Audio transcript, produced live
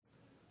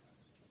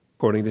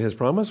According to his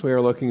promise, we are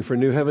looking for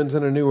new heavens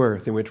and a new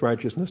earth in which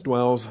righteousness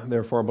dwells.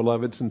 Therefore,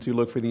 beloved, since you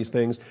look for these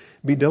things,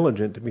 be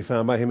diligent to be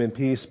found by him in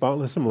peace,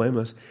 spotless and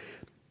blameless,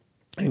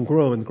 and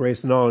grow in the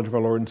grace and knowledge of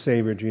our Lord and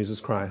Savior,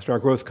 Jesus Christ. Our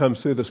growth comes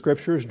through the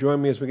Scriptures.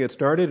 Join me as we get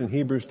started in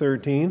Hebrews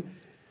 13.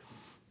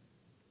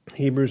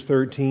 Hebrews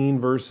 13,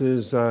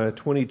 verses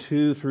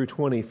 22 through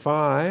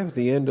 25,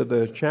 the end of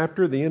the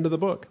chapter, the end of the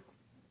book.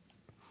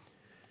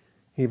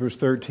 Hebrews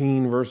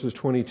 13, verses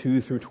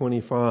 22 through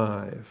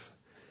 25.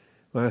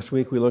 Last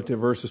week we looked at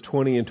verses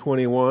 20 and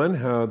 21,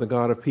 how the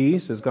God of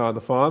peace is God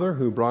the Father,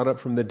 who brought up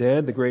from the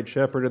dead the great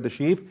shepherd of the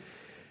sheep,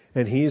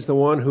 and he's the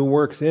one who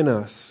works in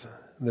us.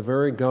 The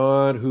very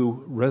God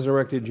who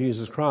resurrected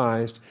Jesus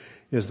Christ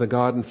is the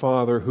God and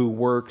Father who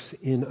works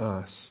in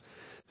us.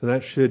 So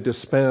that should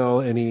dispel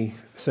any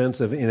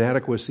sense of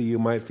inadequacy you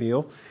might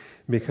feel,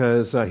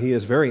 because he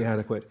is very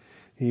adequate.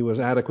 He was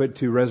adequate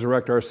to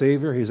resurrect our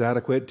Savior. He's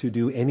adequate to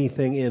do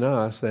anything in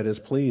us that is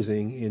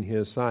pleasing in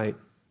his sight,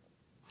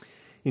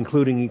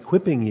 including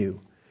equipping you.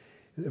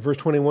 Verse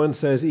 21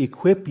 says,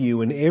 equip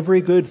you in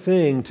every good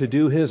thing to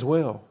do his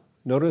will.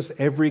 Notice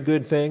every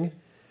good thing.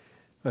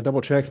 I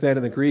double-checked that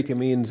in the Greek. It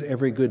means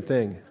every good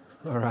thing.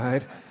 All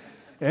right?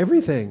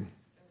 Everything.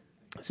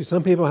 See,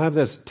 some people have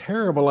this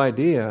terrible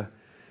idea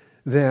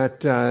that,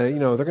 they're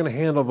going to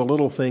handle the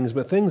little things,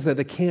 but things that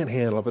they can't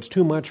handle. If it's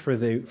too much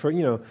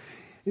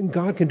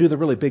God can do the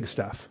really big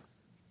stuff.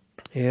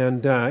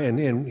 And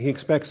he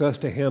expects us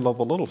to handle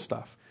the little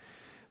stuff.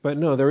 But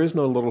no, there is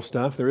no little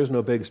stuff. There is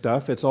no big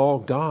stuff. It's all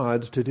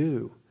God's to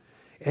do.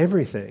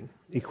 Everything.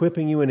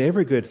 Equipping you in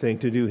every good thing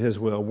to do his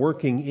will.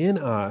 Working in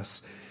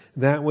us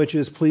that which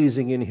is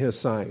pleasing in his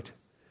sight.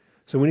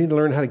 So we need to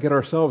learn how to get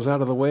ourselves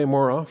out of the way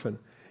more often.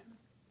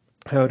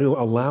 How to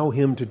allow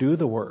him to do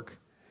the work.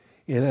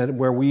 And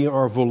where we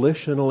are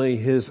volitionally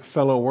his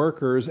fellow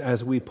workers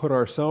as we put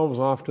ourselves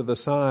off to the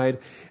side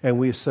and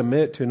we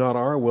submit to not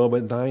our will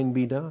but thine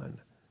be done.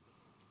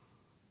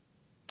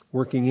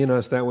 Working in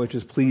us that which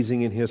is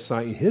pleasing in his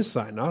sight,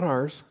 not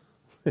ours.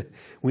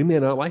 We may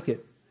not like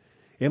it.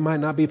 It might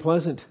not be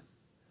pleasant,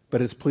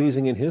 but it's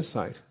pleasing in his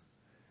sight.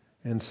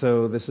 And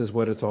so this is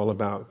what it's all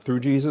about. Through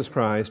Jesus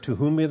Christ, to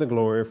whom be the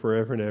glory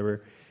forever and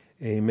ever.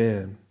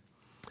 Amen.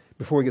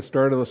 Before we get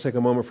started, let's take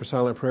a moment for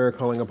silent prayer,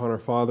 calling upon our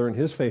Father and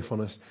his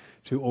faithfulness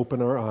to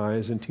open our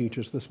eyes and teach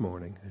us this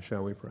morning.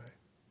 Shall we pray?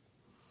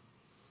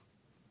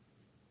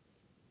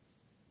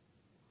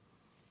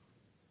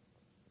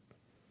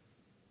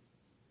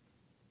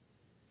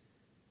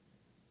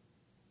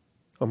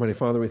 Almighty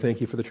Father, we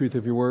thank you for the truth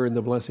of your word and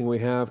the blessing we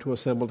have to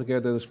assemble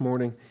together this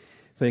morning.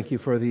 Thank you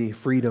for the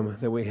freedom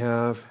that we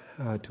have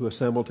to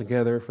assemble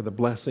together, for the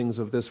blessings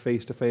of this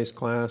face-to-face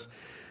class.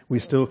 We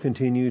still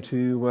continue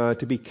to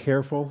be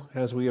careful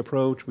as we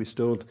approach. We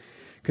still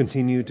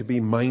continue to be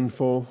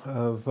mindful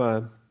of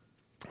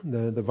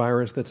the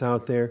virus that's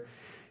out there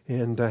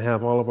and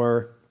have all of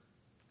our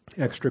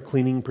extra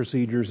cleaning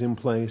procedures in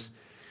place.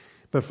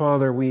 But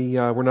Father,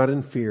 we're not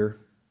in fear,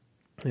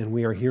 and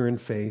we are here in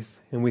faith.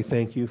 And we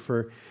thank you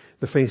for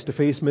the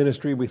face-to-face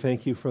ministry. We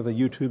thank you for the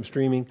YouTube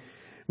streaming.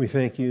 We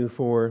thank you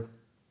for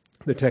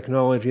the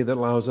technology that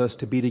allows us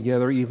to be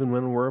together even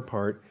when we're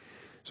apart.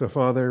 So,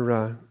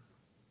 Father,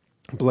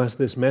 bless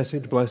this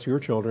message, bless your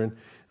children,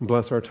 and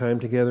bless our time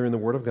together in the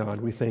Word of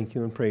God. We thank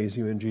you and praise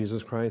you in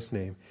Jesus Christ's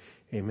name.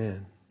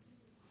 Amen.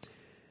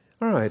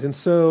 All right, and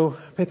so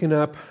picking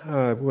up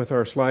with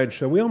our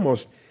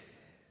slideshow,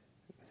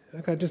 I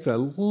got just a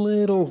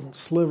little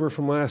sliver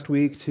from last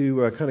week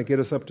to kind of get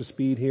us up to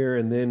speed here,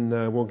 and then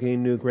we'll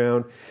gain new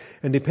ground.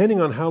 And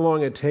depending on how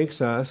long it takes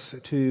us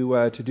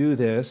to do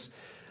this,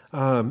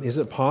 is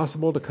it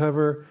possible to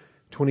cover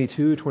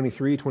 22,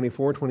 23,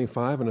 24,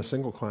 25 in a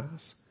single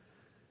class?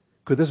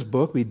 Could this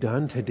book be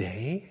done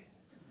today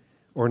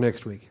or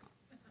next week?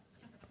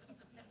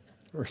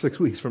 Or 6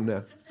 weeks from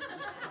now?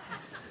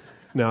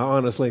 No,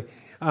 honestly.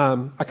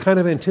 I kind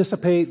of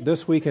anticipate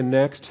this week and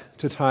next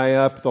to tie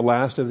up the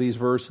last of these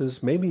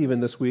verses, maybe even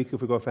this week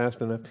if we go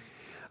fast enough.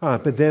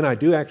 But then I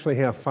do actually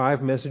have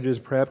 5 messages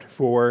prepped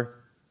for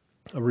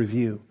a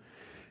review,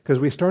 because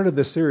we started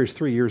this series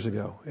 3 years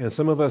ago, and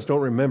some of us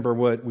don't remember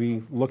what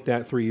we looked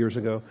at 3 years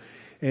ago.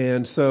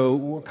 And so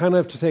we'll kind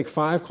of to take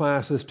 5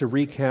 classes to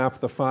recap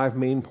the 5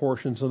 main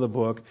portions of the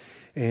book.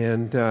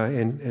 And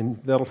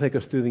that'll take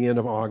us through the end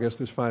of August.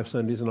 There's 5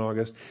 Sundays in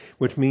August,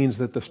 which means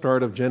that the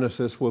start of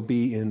Genesis will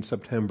be in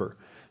September.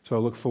 So I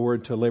look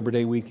forward to Labor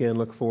Day weekend,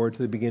 look forward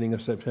to the beginning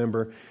of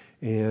September,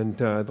 and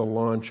the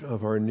launch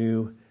of our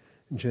new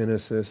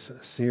Genesis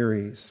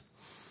series.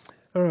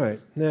 All right,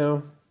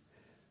 now,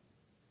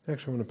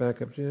 actually I want to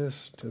back up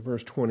just to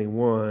verse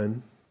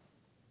 21.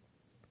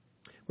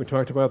 We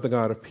talked about the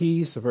God of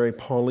peace, a very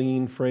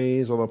Pauline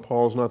phrase, although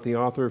Paul's not the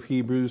author of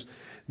Hebrews.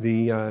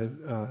 The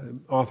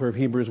author of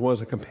Hebrews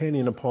was a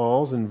companion of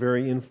Paul's and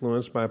very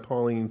influenced by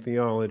Pauline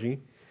theology.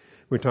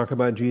 We talk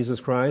about Jesus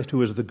Christ,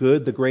 who is the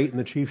good, the great, and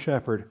the chief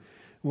shepherd.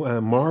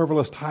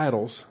 Marvelous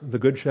titles. The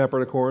good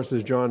shepherd, of course,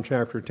 is John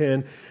chapter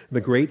 10.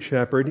 The great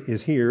shepherd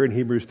is here in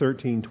Hebrews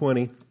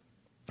 13:20.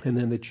 And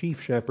then the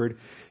chief shepherd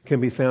can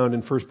be found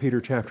in 1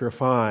 Peter chapter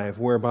 5,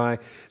 whereby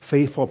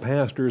faithful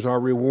pastors are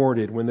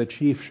rewarded. When the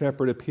chief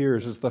shepherd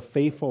appears as the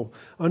faithful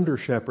under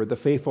shepherd, the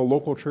faithful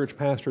local church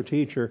pastor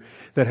teacher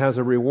that has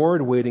a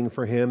reward waiting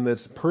for him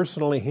that's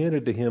personally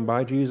handed to him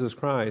by Jesus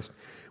Christ.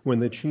 When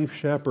the chief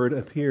shepherd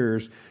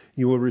appears,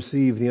 you will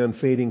receive the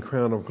unfading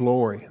crown of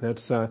glory.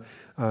 That's a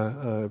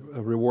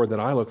reward that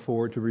I look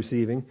forward to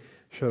receiving,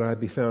 should I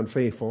be found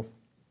faithful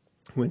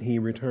when he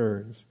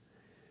returns.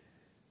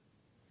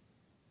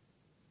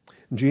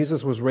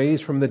 Jesus was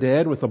raised from the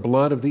dead with the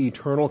blood of the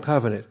eternal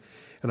covenant.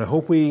 And I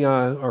hope we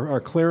are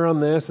clear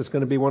on this. It's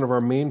going to be one of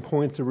our main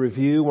points of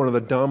review. One of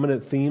the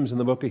dominant themes in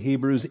the book of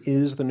Hebrews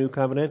is the new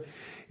covenant.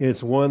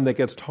 It's one that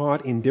gets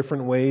taught in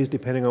different ways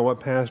depending on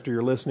what pastor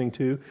you're listening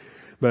to.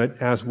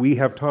 But as we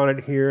have taught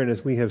it here and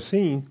as we have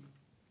seen,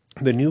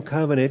 the new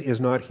covenant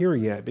is not here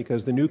yet,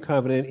 because the new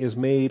covenant is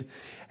made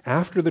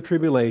after the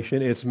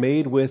tribulation. It's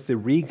made with the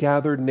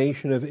regathered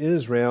nation of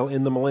Israel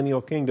in the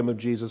millennial kingdom of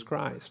Jesus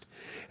Christ.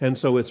 And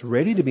so it's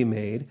ready to be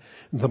made.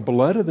 The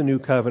blood of the new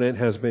covenant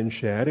has been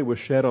shed. It was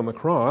shed on the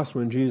cross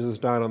when Jesus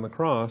died on the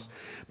cross.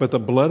 But the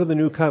blood of the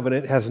new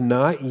covenant has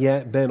not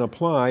yet been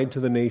applied to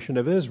the nation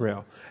of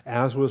Israel,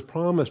 as was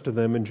promised to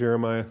them in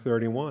Jeremiah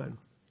 31.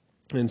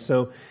 And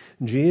so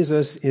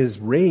Jesus is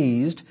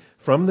raised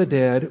from the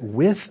dead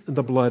with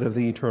the blood of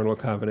the eternal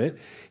covenant.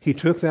 He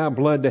took that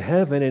blood to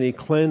heaven and he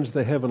cleansed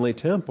the heavenly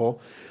temple,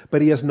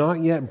 but he has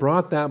not yet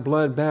brought that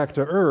blood back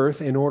to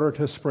earth in order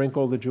to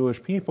sprinkle the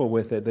Jewish people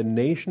with it. The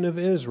nation of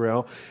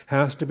Israel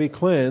has to be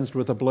cleansed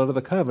with the blood of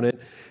the covenant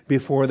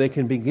before they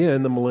can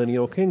begin the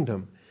millennial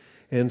kingdom.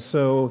 And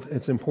so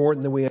it's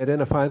important that we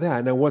identify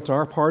that. Now, what's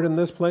our part in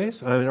this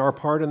place? Our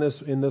part in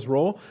this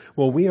role?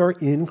 Well, we are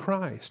in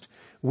Christ.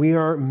 We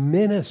are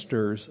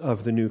ministers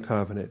of the new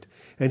covenant,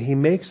 and he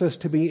makes us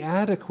to be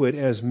adequate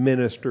as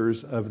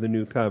ministers of the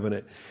new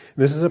covenant.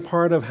 This is a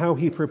part of how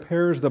he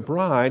prepares the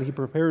bride, he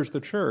prepares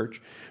the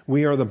church.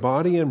 We are the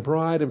body and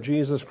bride of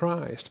Jesus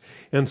Christ.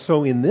 And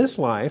so in this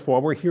life,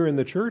 while we're here in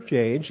the church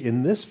age,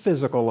 in this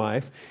physical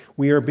life,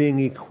 we are being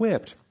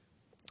equipped.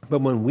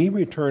 But when we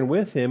return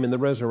with him in the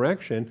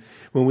resurrection,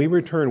 when we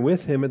return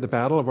with him at the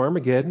Battle of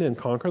Armageddon and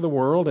conquer the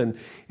world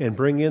and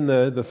bring in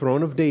the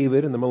throne of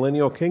David and the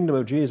millennial kingdom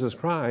of Jesus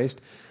Christ,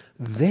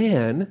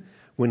 then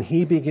when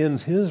he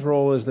begins his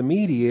role as the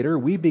mediator,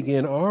 we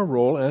begin our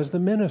role as the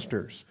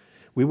ministers.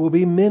 We will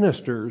be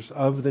ministers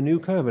of the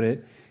new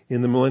covenant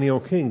in the millennial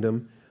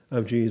kingdom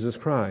of Jesus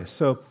Christ.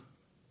 So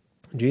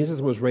Jesus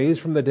was raised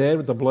from the dead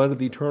with the blood of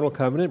the eternal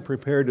covenant,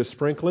 prepared to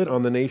sprinkle it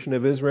on the nation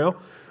of Israel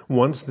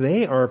once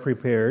they are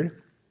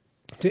prepared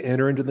to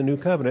enter into the new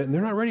covenant, and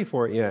they're not ready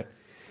for it yet.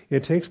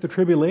 It takes the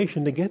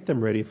tribulation to get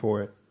them ready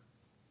for it.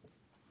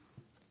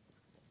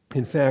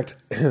 In fact,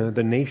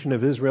 the nation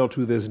of Israel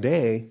to this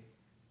day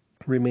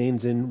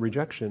remains in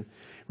rejection,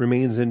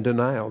 remains in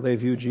denial. They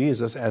view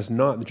Jesus as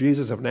not the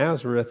Jesus of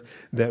Nazareth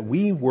that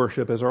we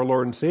worship as our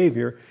Lord and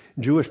Savior.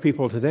 Jewish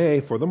people today,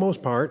 for the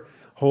most part,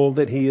 hold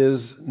that he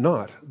is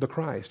not the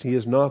Christ. He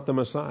is not the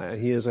Messiah.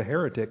 He is a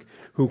heretic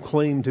who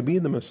claimed to be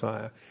the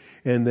Messiah.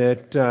 And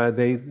that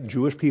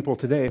Jewish people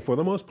today, for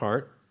the most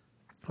part,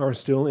 are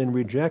still in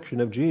rejection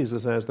of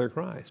Jesus as their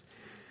Christ.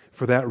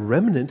 For that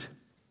remnant,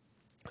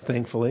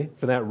 thankfully,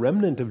 for that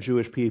remnant of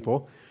Jewish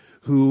people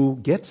who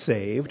get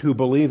saved, who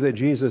believe that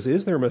Jesus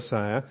is their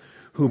Messiah,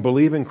 who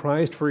believe in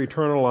Christ for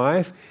eternal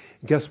life,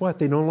 guess what?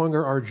 They no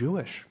longer are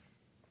Jewish.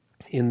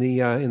 In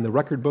the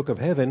record book of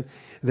heaven,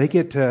 they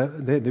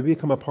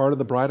become a part of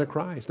the bride of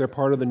Christ. They're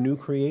part of the new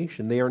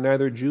creation. They are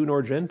neither Jew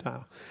nor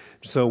Gentile.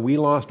 So we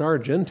lost our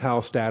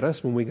Gentile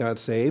status when we got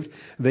saved.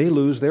 They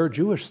lose their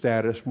Jewish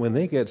status when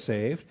they get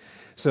saved.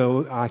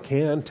 So I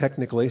can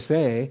technically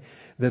say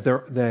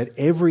that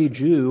every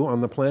Jew on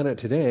the planet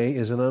today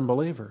is an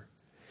unbeliever,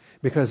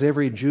 because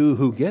every Jew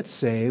who gets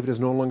saved is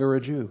no longer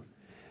a Jew.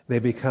 They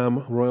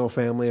become royal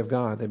family of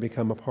God. They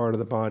become a part of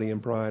the body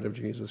and bride of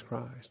Jesus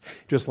Christ.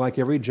 Just like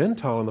every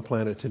Gentile on the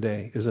planet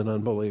today is an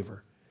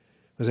unbeliever,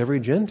 because every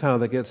Gentile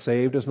that gets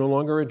saved is no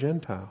longer a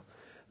Gentile.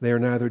 They are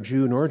neither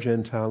Jew nor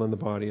Gentile in the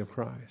body of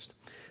Christ.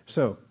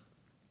 So,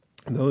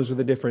 those are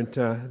the different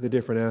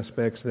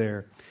aspects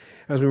there.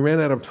 As we ran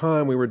out of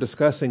time, we were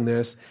discussing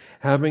this.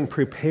 Having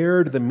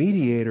prepared the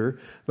mediator,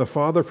 the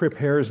Father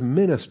prepares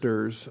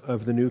ministers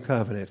of the new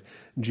covenant.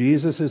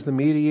 Jesus is the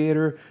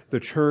mediator. The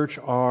church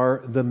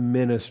are the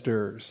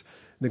ministers.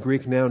 The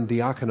Greek noun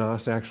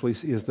diakonos actually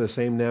is the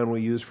same noun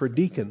we use for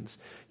deacons.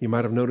 You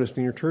might have noticed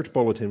in your church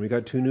bulletin, we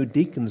got 2 new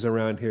deacons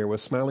around here with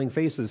smiling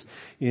faces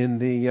in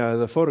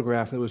the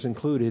photograph that was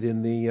included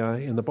in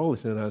the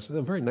bulletin. It was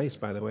very nice,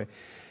 by the way.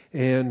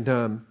 And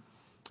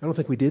I don't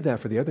think we did that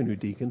for the other new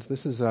deacons.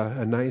 This is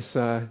a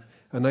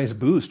nice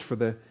boost for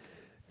the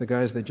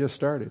guys that just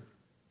started.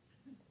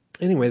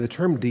 Anyway, the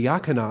term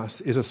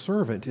diakonos is a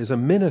servant, is a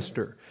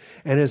minister,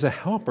 and is a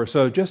helper.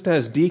 So just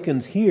as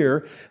deacons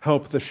here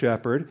help the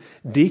shepherd,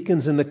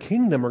 deacons in the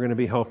kingdom are going to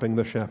be helping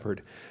the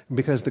shepherd,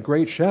 because the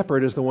great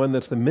shepherd is the one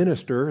that's the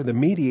minister, the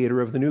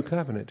mediator of the new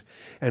covenant.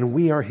 And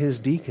we are his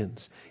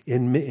deacons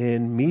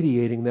in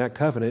mediating that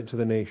covenant to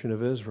the nation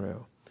of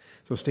Israel.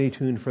 So stay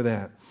tuned for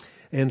that.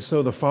 And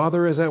so the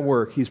Father is at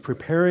work. He's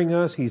preparing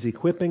us. He's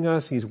equipping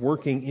us. He's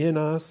working in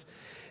us.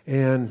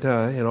 And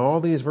in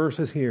all these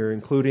verses here,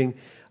 including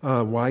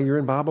why you're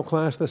in Bible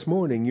class this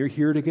morning, you're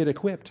here to get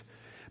equipped.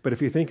 But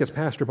if you think it's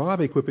Pastor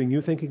Bob equipping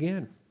you, think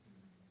again.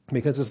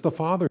 Because it's the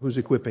Father who's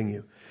equipping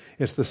you.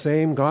 It's the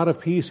same God of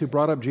peace who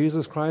brought up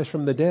Jesus Christ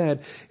from the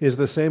dead is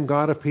the same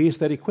God of peace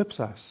that equips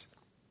us.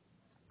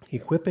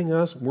 Equipping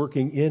us,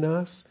 working in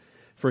us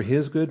for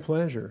His good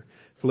pleasure.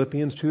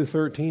 Philippians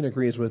 2:13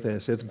 agrees with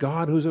this. It's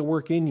God who's at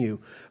work in you,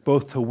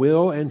 both to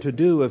will and to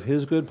do of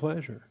His good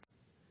pleasure.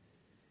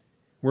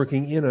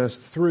 Working in us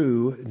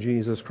through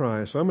Jesus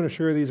Christ. So I'm going to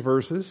share these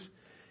verses,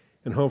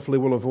 and hopefully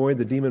we'll avoid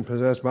the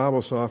demon-possessed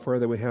Bible software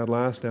that we had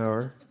last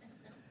hour.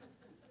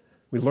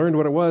 We learned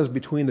what it was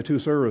between the two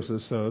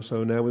services,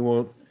 so now we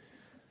won't,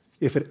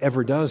 if it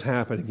ever does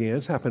happen again,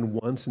 it's happened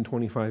once in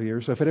 25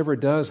 years, so if it ever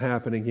does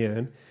happen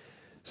again,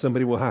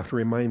 somebody will have to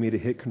remind me to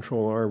hit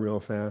Control-R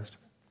real fast.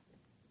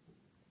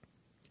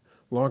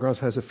 Logos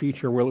has a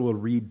feature where it will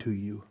read to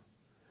you.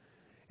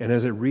 And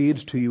as it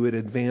reads to you, it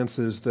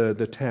advances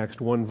the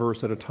text one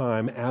verse at a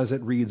time as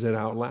it reads it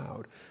out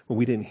loud. Well,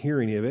 we didn't hear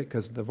any of it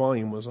because the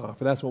volume was off.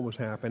 But that's what was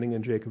happening,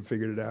 and Jacob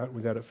figured it out.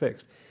 We got it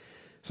fixed.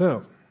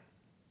 So,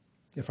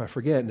 if I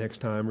forget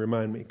next time,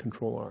 remind me,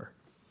 Control-R.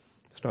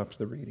 Stops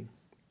the reading.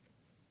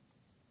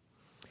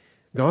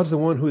 God's the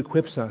one who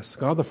equips us,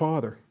 God the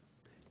Father,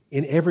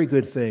 in every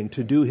good thing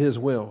to do His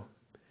will.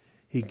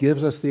 He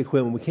gives us the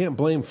equipment. We can't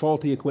blame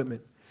faulty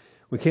equipment.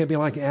 We can't be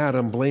like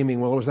Adam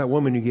blaming, well, it was that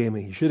woman you gave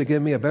me. You should have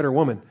given me a better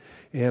woman,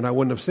 and I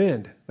wouldn't have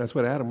sinned. That's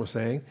what Adam was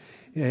saying.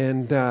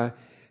 And,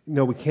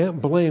 no, we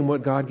can't blame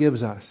what God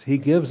gives us. He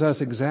gives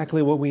us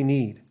exactly what we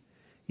need,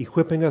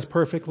 equipping us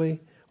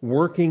perfectly,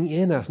 working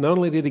in us. Not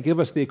only did He give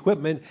us the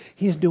equipment,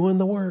 He's doing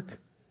the work.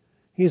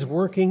 He's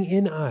working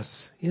in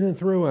us, in and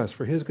through us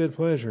for His good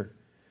pleasure,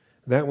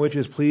 that which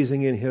is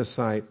pleasing in His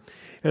sight.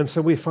 And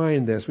so we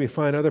find this. We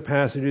find other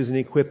passages in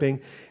equipping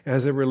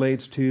as it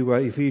relates to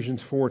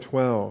Ephesians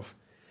 4:12.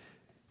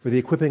 For the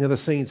equipping of the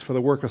saints for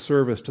the work of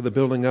service to the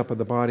building up of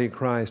the body of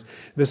Christ.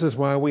 This is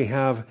why we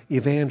have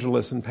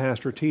evangelists and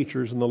pastor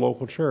teachers in the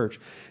local church.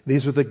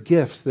 These are the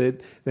gifts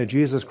that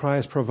Jesus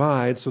Christ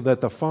provides so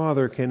that the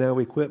Father can now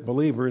equip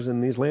believers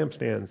in these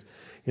lampstands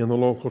in the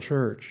local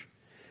church.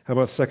 How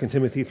about 2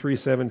 Timothy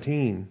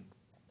 3:17?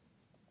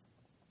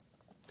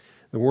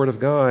 The Word of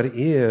God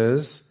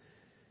is,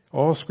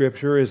 all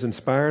Scripture is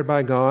inspired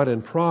by God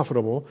and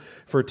profitable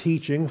for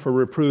teaching, for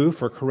reproof,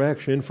 for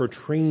correction, for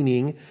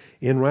training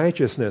in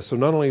righteousness. So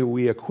not only are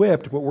we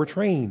equipped, but we're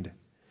trained.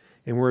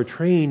 And we're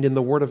trained in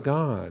the Word of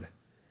God.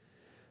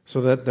 So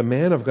that the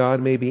man of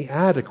God may be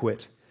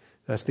adequate.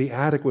 That's the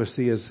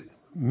adequacy as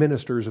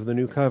ministers of the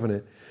new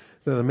covenant.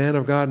 That the man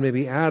of God may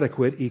be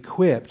adequate,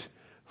 equipped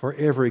for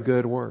every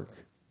good work.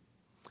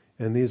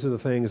 And these are the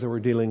things that we're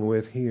dealing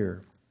with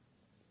here.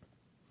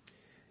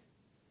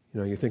 You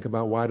know, you think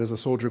about, why does a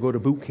soldier go to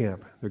boot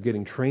camp? They're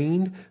getting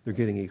trained, they're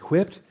getting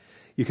equipped.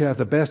 You can have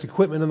the best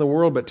equipment in the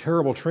world, but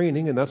terrible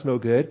training, and that's no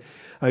good.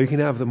 You can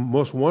have the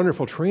most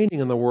wonderful training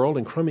in the world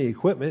and crummy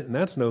equipment, and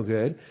that's no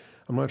good.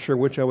 I'm not sure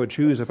which I would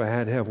choose if I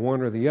had to have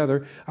one or the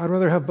other. I'd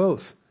rather have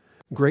both.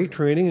 Great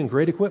training and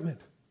great equipment.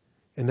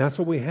 And that's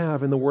what we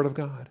have in the Word of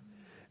God.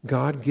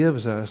 God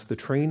gives us the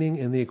training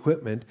and the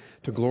equipment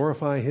to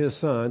glorify His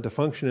Son, to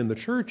function in the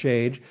church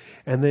age,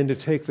 and then to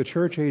take the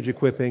church age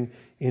equipping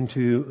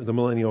into the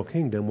millennial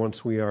kingdom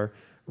once we are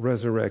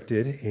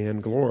resurrected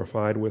and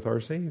glorified with our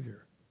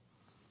Savior.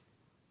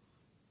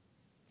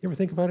 You ever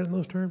think about it in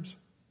those terms?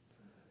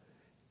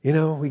 You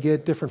know, we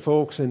get different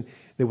folks and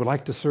they would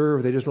like to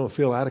serve, they just don't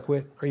feel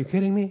adequate. Are you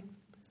kidding me?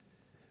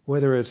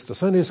 Whether it's the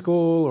Sunday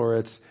school or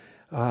it's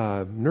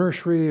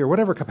nursery or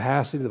whatever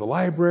capacity, the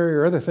library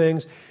or other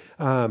things,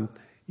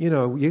 you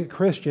know, you get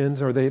Christians,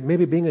 or they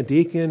maybe being a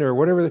deacon or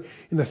whatever,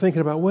 and they're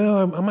thinking about,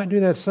 well, I might do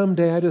that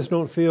someday. I just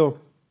don't feel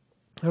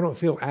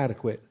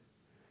adequate.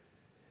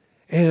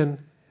 And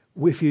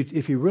if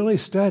you really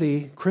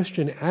study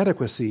Christian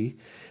adequacy,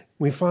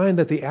 we find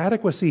that the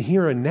adequacy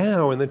here and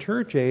now in the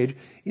church age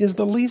is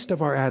the least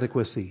of our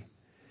adequacy,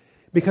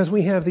 because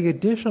we have the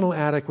additional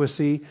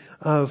adequacy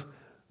of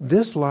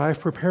this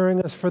life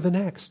preparing us for the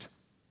next.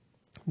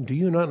 Do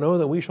you not know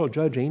that we shall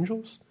judge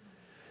angels?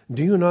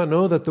 Do you not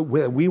know that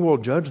we will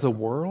judge the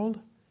world?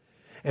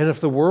 And if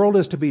the world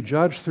is to be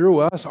judged through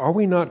us, are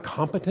we not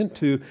competent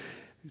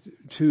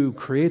to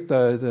create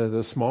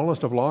the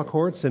smallest of law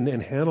courts and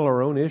handle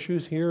our own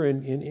issues here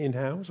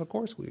in-house? Of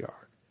course we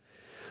are.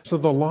 So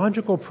the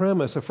logical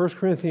premise of 1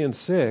 Corinthians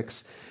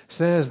 6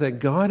 says that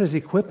God is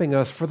equipping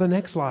us for the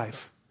next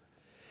life.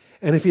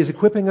 And if He's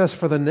equipping us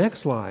for the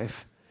next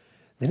life,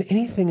 then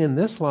anything in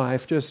this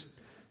life just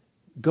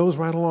goes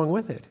right along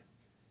with it.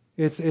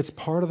 It's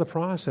part of the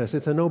process.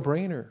 It's a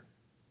no-brainer.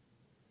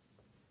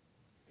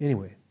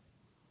 Anyway,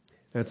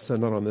 that's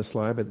not on this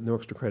slide, but no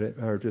extra credit,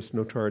 or just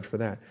no charge for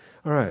that.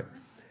 All right.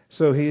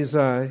 So He's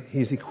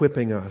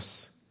equipping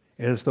us.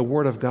 And it's the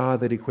Word of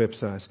God that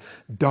equips us.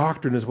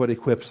 Doctrine is what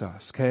equips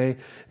us, okay?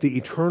 The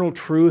eternal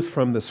truth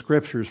from the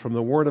Scriptures, from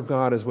the Word of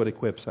God, is what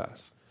equips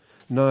us.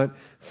 not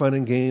fun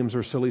and games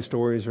or silly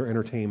stories or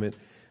entertainment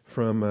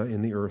from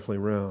in the earthly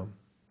realm.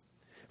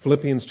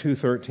 Philippians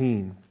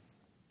 2:13.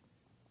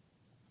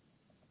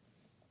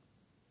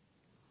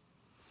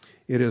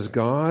 It is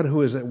God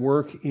who is at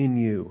work in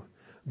you,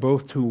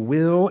 both to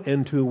will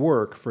and to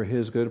work for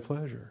His good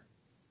pleasure.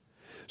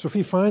 So if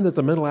you find that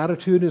the mental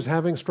attitude is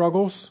having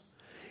struggles,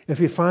 if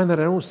you find that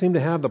I don't seem to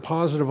have the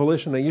positive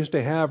volition I used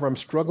to have, or I'm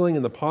struggling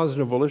in the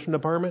positive volition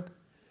department,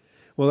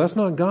 well, that's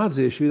not God's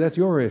issue, that's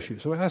your issue.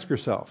 So ask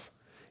yourself,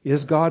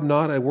 is God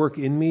not at work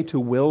in me to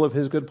will of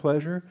His good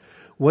pleasure?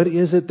 What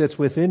is it that's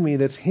within me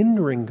that's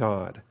hindering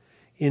God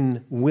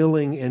in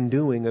willing and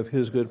doing of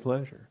His good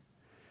pleasure?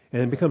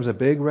 And it becomes a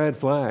big red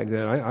flag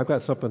that I've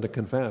got something to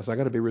confess. I've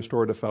got to be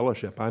restored to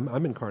fellowship.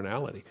 I'm in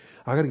carnality.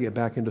 I've got to get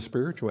back into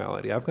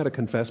spirituality. I've got to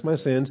confess my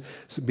sins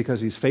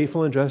because He's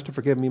faithful and just to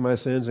forgive me my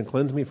sins and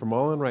cleanse me from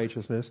all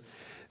unrighteousness,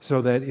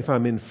 so that if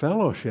I'm in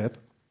fellowship,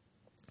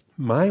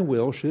 my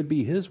will should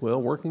be His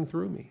will working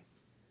through me.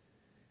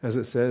 As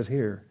it says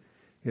here,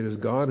 it is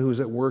God who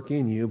is at work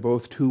in you,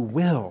 both to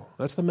will.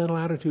 That's the mental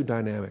attitude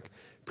dynamic,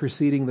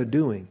 preceding the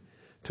doing.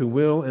 To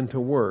will and to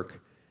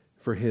work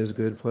for His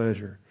good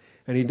pleasure.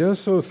 And He does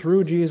so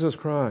through Jesus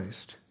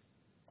Christ.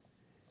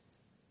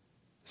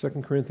 2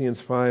 Corinthians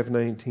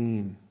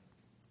 5:19.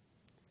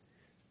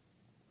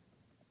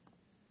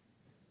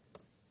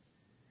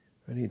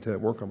 I need to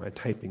work on my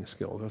typing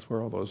skills. That's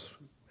where all those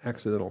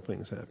accidental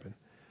things happen.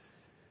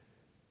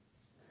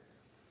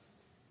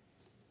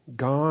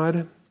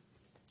 God,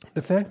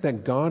 the fact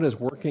that God is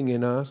working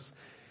in us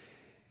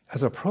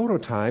as a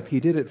prototype, He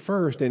did it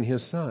first in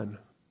His Son.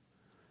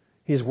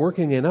 He's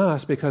working in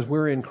us because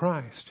we're in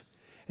Christ.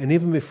 And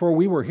even before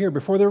we were here,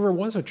 before there ever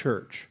was a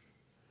church,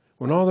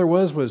 when all there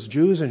was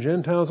Jews and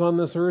Gentiles on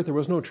this earth, there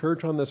was no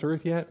church on this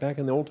earth yet, back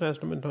in the Old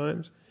Testament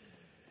times,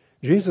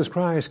 Jesus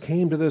Christ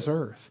came to this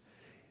earth.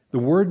 The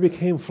Word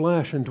became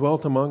flesh and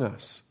dwelt among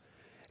us.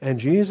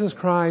 And Jesus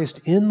Christ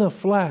in the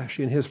flesh,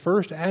 in His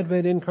first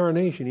Advent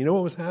incarnation, you know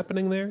what was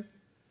happening there?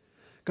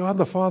 God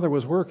the Father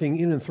was working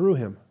in and through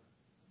Him.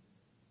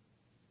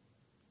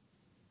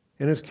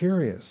 And it's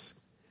curious.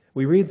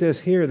 We read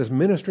this here, this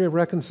ministry of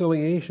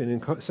reconciliation in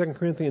 2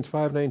 Corinthians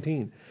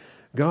 5:19.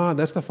 God,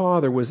 that's the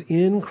Father, was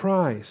in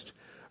Christ,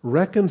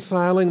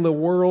 reconciling the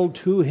world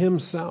to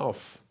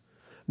Himself,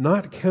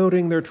 not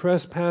counting their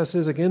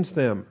trespasses against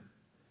them.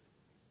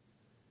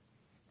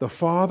 The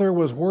Father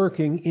was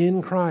working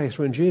in Christ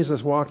when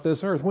Jesus walked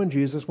this earth, when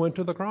Jesus went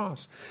to the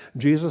cross.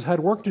 Jesus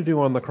had work to do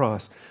on the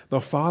cross.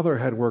 The Father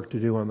had work to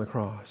do on the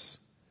cross.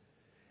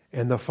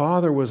 And the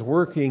Father was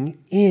working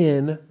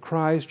in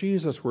Christ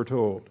Jesus, we're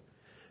told.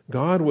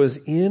 God was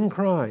in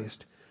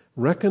Christ,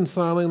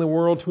 reconciling the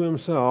world to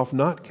Himself,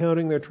 not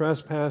counting their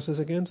trespasses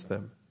against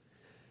them.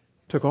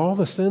 Took all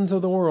the sins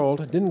of the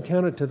world, didn't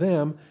count it to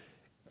them,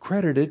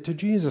 credited it to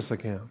Jesus'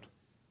 account.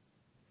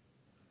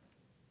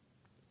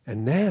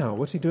 And now,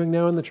 what's He doing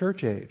now in the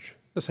church age?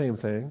 The same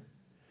thing.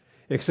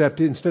 Except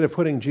instead of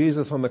putting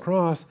Jesus on the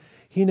cross,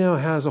 He now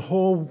has a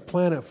whole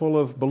planet full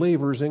of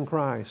believers in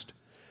Christ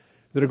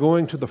that are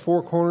going to the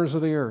four corners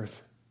of the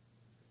earth,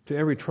 to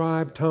every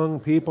tribe, tongue,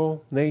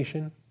 people,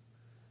 nation.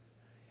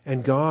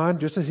 And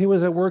God, just as He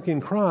was at work in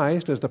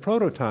Christ as the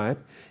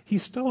prototype,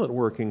 He's still at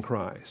work in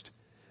Christ,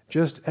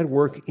 just at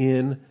work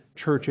in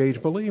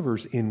church-age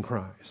believers in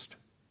Christ.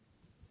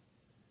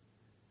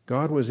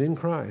 God was in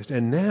Christ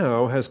and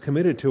now has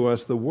committed to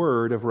us the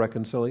word of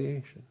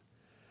reconciliation.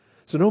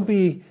 So don't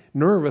be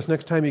nervous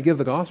next time you give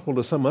the gospel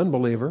to some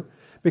unbeliever,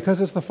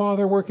 because it's the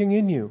Father working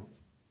in you.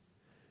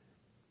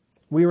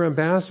 We are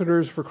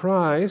ambassadors for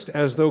Christ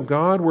as though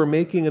God were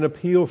making an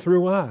appeal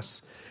through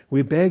us.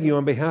 We beg you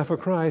on behalf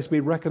of Christ, be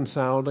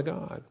reconciled to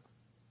God.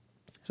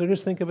 So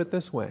just think of it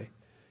this way.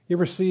 You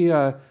ever see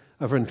a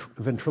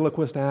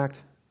ventriloquist act?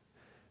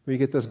 Where you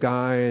get this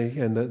guy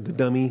and the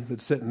dummy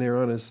that's sitting there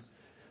on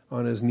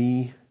his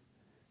knee.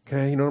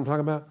 Okay, you know what I'm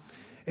talking about?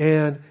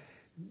 And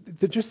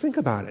just think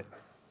about it.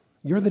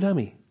 You're the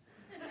dummy.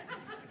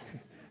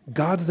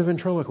 God's the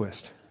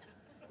ventriloquist.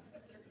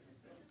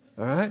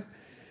 All right?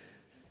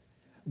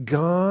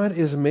 God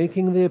is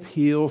making the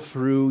appeal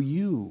through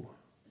you,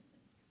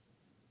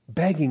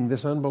 begging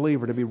this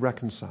unbeliever to be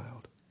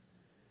reconciled.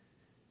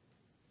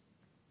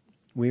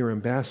 We are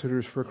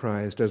ambassadors for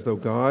Christ as though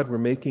God were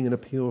making an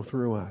appeal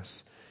through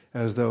us,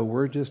 as though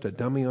we're just a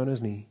dummy on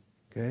His knee.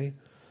 Okay?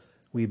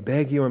 We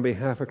beg you on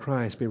behalf of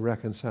Christ, be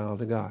reconciled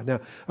to God. Now,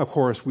 of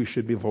course, we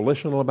should be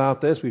volitional about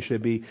this. We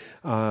should be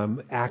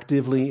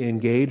actively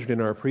engaged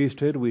in our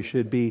priesthood. We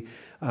should be,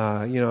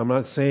 I'm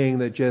not saying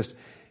that just,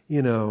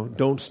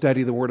 don't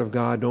study the Word of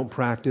God, don't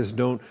practice,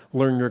 don't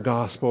learn your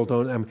gospel,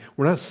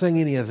 we're not saying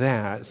any of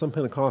that. Some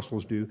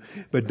Pentecostals do.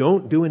 But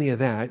don't do any of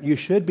that. You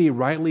should be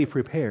rightly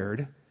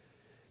prepared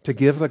to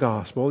give the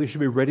gospel. You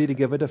should be ready to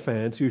give a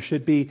defense. You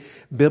should be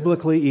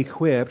biblically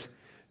equipped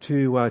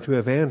to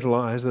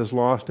evangelize this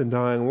lost and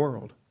dying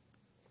world.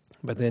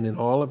 But then in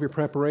all of your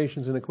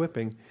preparations and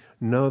equipping,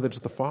 know that it's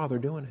the Father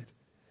doing it.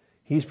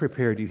 He's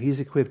prepared you. He's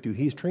equipped you.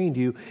 He's trained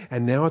you.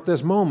 And now at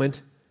this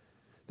moment,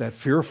 that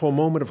fearful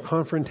moment of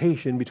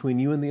confrontation between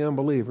you and the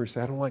unbeliever.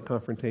 Say, I don't like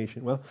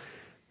confrontation. Well,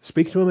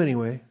 speak to him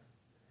anyway,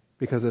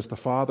 because it's the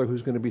Father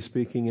who's going to be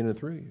speaking in and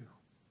through you.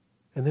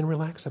 And then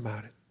relax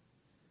about it.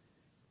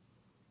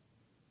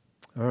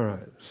 All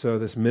right, so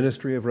this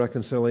ministry of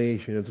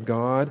reconciliation, it's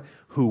God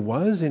who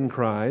was in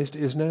Christ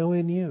is now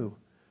in you,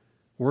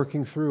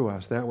 working through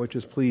us, that which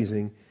is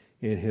pleasing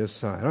in His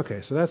sight.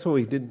 Okay, so that's what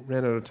we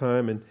ran out of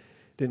time and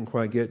didn't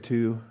quite get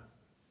to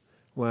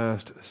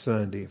last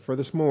Sunday. For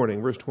this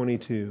morning, verse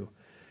 22,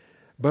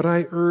 but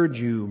I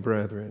urge you,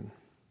 brethren,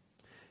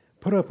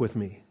 put up with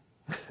me.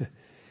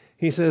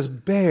 He says,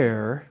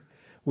 bear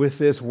with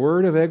this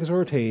word of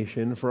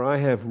exhortation, for I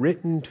have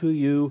written to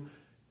you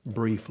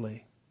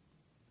briefly.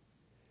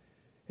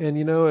 And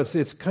you know,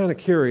 it's kind of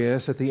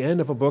curious, at the end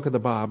of a book of the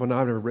Bible,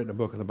 now I've never written a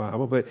book of the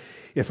Bible, but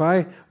if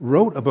I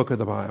wrote a book of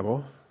the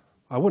Bible,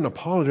 I wouldn't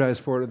apologize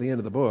for it at the end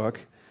of the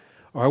book,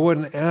 or I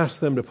wouldn't ask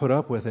them to put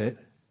up with it.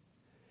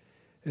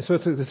 And so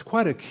it's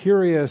quite a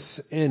curious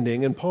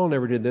ending, and Paul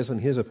never did this in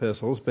his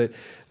epistles, but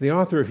the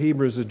author of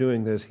Hebrews is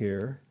doing this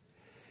here.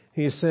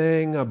 He's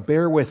saying,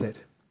 bear with it,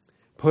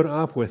 put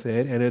up with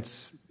it, and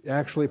it's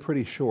actually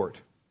pretty short.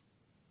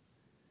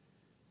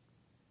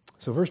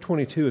 So verse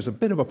 22 is a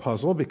bit of a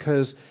puzzle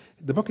because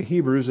the book of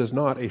Hebrews is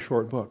not a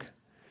short book.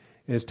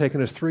 It's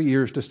taken us 3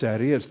 years to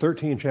study. It's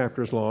 13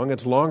 chapters long.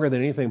 It's longer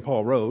than anything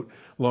Paul wrote,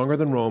 longer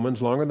than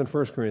Romans, longer than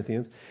 1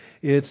 Corinthians.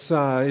 It's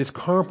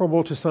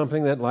comparable to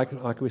something that,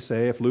 like we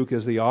say, if Luke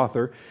is the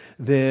author,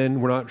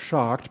 then we're not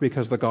shocked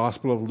because the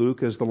Gospel of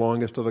Luke is the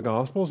longest of the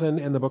Gospels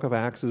and the book of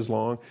Acts is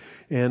long.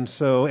 And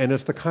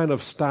it's the kind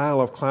of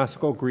style of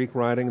classical Greek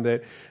writing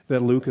that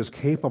Luke is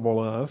capable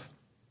of.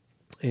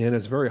 And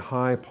it's very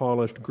high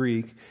polished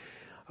Greek.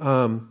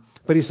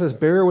 But he says,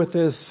 bear with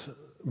this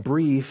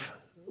brief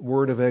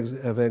word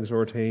of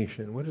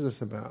exhortation. What is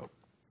this about?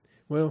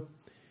 Well,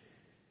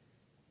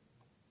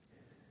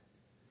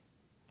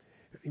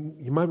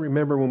 you might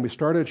remember when we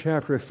started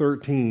chapter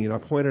 13, I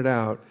pointed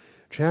out,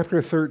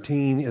 chapter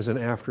 13 is an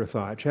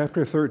afterthought.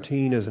 Chapter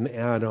 13 is an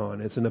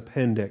add-on. It's an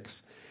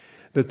appendix.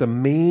 That the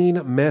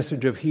main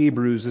message of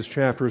Hebrews is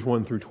chapters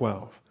 1 through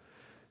 12.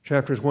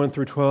 Chapters 1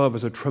 through 12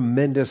 is a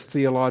tremendous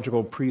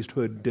theological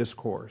priesthood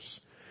discourse.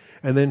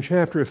 And then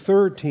chapter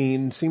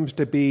 13 seems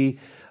to be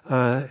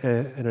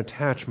an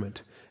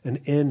attachment, an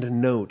end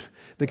note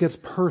that gets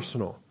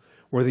personal,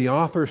 where the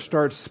author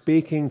starts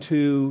speaking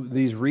to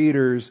these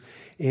readers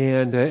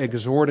and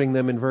exhorting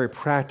them in very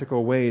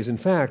practical ways. In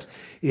fact,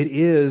 it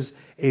is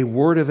a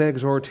word of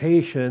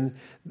exhortation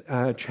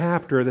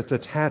chapter that's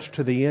attached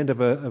to the end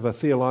of a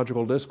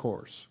theological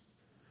discourse.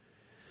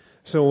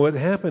 So what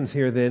happens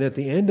here then, at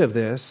the end of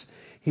this,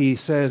 he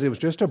says it was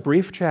just a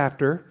brief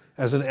chapter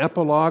as an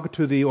epilogue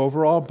to the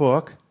overall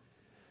book.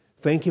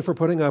 Thank you for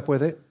putting up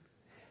with it.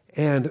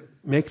 And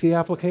make the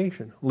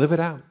application. Live it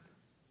out.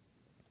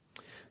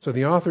 So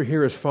the author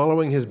here is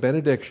following his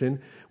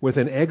benediction with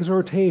an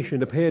exhortation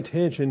to pay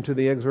attention to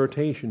the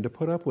exhortation, to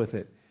put up with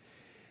it.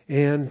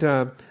 And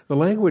the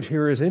language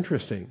here is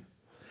interesting.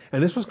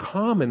 And this was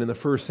common in the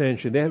first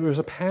century. There was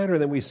a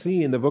pattern that we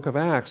see in the book of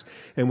Acts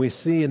and we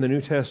see in the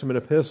New Testament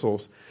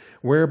epistles,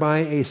 whereby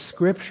a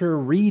scripture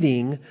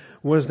reading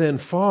was then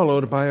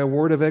followed by a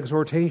word of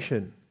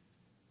exhortation.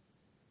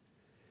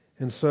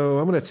 And so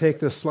I'm going to take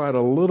this slide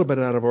a little bit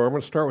out of order. I'm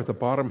going to start with the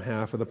bottom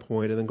half of the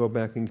point and then go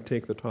back and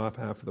take the top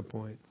half of the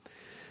point.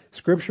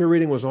 Scripture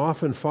reading was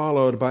often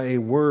followed by a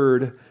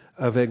word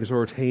of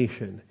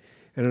exhortation.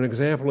 And an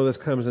example of this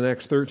comes in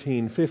Acts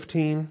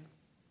 13:15.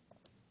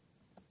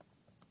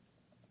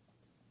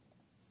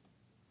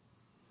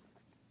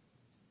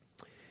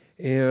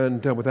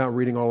 And without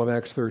reading all of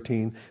Acts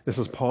 13, this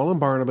is Paul and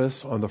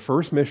Barnabas on the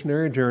first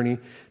missionary journey,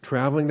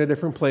 traveling to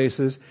different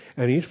places.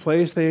 And each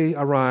place they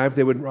arrived,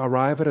 they would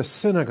arrive at a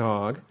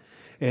synagogue.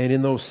 And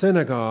in those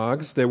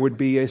synagogues, there would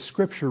be a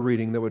scripture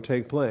reading that would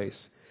take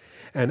place.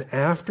 And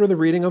after the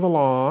reading of the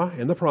law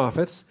and the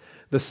prophets,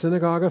 the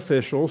synagogue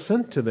official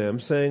sent to them,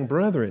 saying,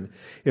 "Brethren,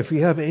 if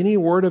you have any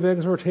word of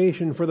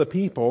exhortation for the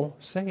people,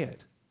 say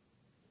it."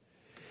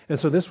 And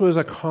so this was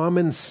a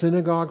common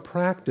synagogue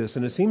practice,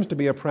 and it seems to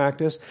be a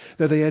practice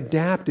that they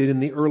adapted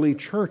in the early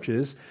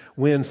churches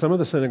when some of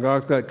the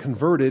synagogues got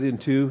converted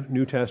into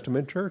New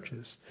Testament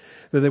churches.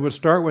 That they would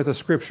start with a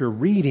scripture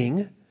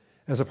reading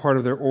as a part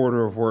of their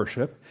order of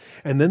worship,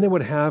 and then they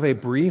would have a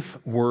brief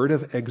word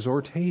of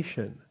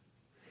exhortation.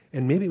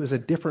 And maybe it was a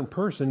different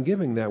person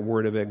giving that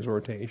word of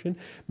exhortation.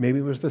 Maybe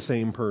it was the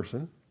same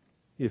person,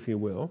 if you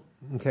will.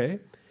 Okay?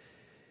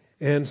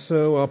 And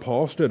so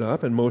Paul stood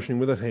up and motioning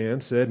with his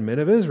hand said, "Men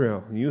of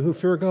Israel, you who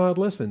fear God,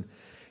 listen."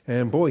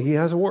 And boy, he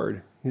has a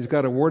word. He's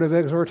got a word of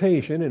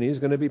exhortation, and he's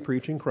going to be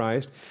preaching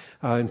Christ,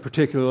 and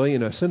particularly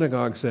in a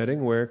synagogue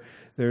setting where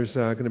there's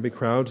going to be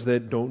crowds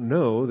that don't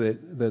know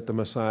that the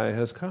Messiah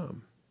has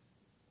come.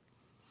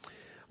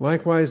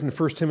 Likewise in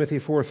 1 Timothy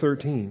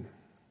 4:13.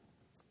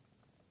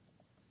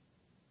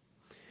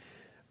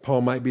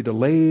 Paul might be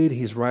delayed.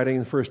 He's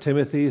writing 1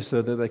 Timothy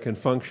so that they can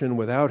function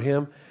without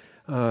him.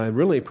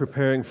 Really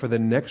preparing for the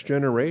next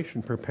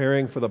generation,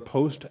 preparing for the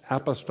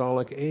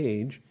post-apostolic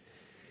age.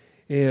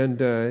 And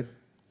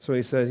so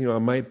he says, I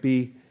might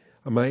be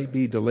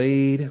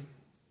delayed.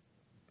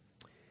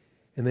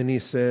 And then he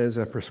says,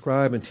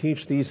 prescribe and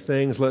teach these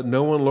things. Let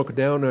no one look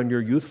down on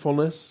your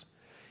youthfulness.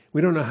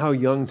 We don't know how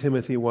young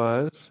Timothy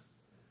was.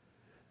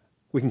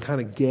 We can kind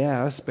of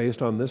guess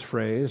based on this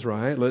phrase,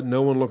 right? Let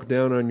no one look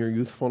down on your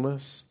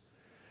youthfulness.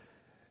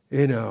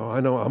 I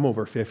know I'm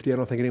over 50. I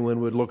don't think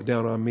anyone would look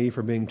down on me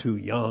for being too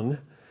young.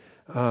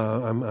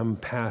 I'm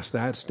past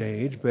that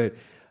stage. But,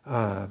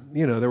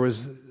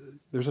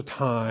 there's a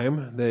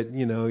time that,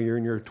 you're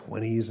in your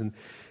 20s and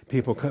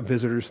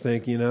visitors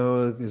think,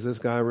 is this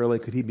guy really,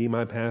 could he be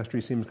my pastor?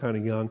 He seems kind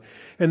of young.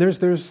 And there's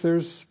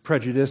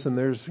prejudice and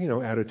there's,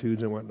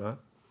 attitudes and whatnot.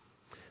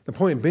 The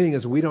point being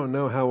is we don't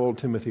know how old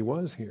Timothy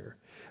was here.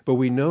 But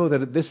we know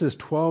that this is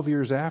 12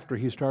 years after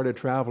he started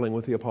traveling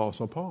with the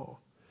Apostle Paul.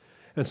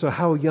 And so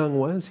how young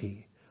was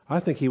he?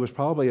 I think he was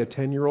probably a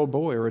 10-year-old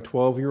boy or a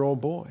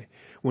 12-year-old boy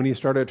when he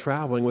started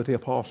traveling with the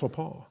Apostle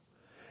Paul.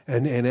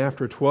 And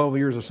after 12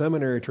 years of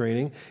seminary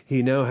training,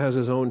 he now has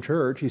his own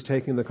church. He's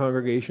taking the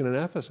congregation in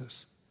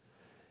Ephesus.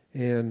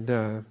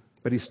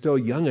 But he's still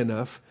young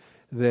enough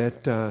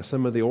that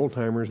some of the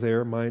old-timers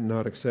there might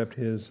not accept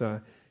his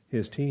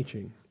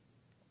teaching.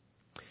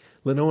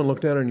 Let no one look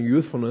down on your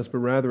youthfulness, but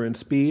rather in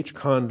speech,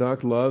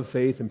 conduct, love,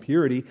 faith, and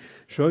purity,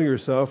 show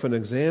yourself an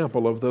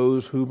example of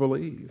those who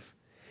believe.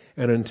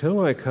 And until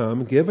I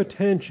come, give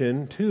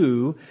attention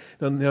to...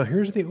 Now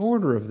here's the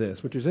order of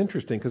this, which is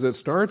interesting, because it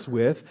starts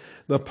with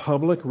the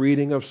public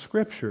reading of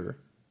Scripture.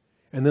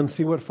 And then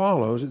see what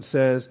follows. It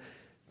says,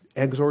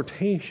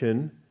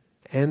 exhortation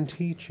and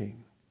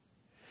teaching.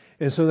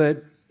 And so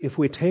that if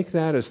we take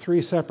that as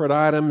three separate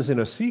items in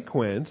a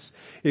sequence,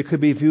 it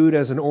could be viewed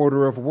as an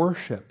order of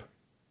worship.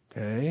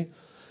 Okay?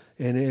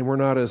 And we're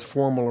not as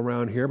formal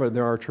around here, but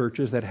there are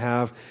churches that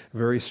have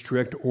very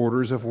strict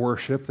orders of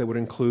worship that would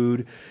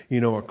include,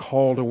 a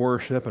call to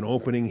worship, an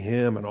opening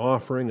hymn, an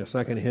offering, a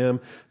second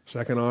hymn,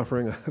 second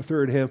offering, a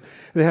third hymn.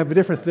 They have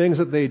different things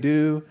that they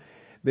do.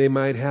 They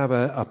might have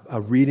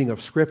a reading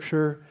of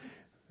Scripture,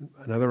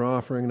 another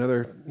offering,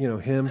 another,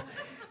 hymn,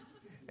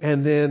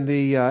 and then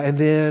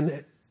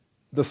the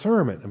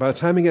sermon. And by the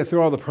time you get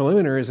through all the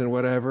preliminaries and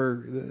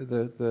whatever,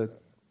 the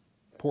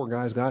poor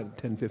guy's got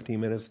 10, 15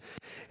 minutes,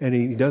 and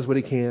he does what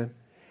he can,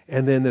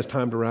 and then there's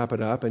time to wrap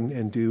it up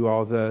and do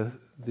all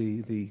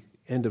the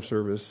end of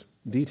service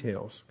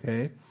details,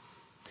 okay?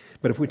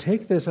 But if we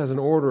take this as an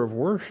order of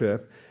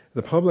worship,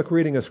 the public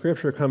reading of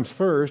Scripture comes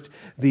first,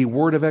 the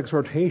word of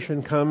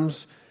exhortation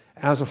comes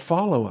as a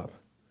follow-up.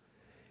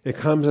 It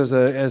comes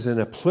as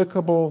an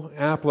applicable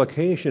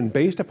application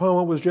based upon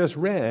what was just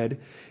read.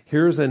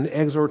 Here's an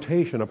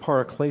exhortation, a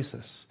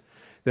paraklesis,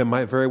 that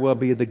might very well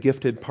be the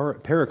gifted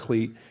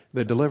paraclete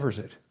that delivers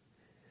it.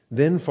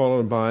 Then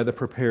followed by the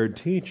prepared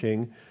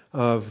teaching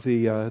of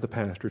the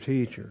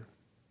pastor-teacher.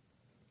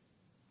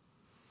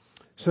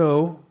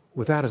 So,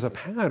 with that as a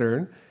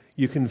pattern,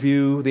 you can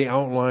view the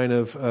outline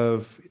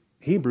of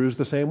Hebrews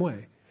the same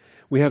way.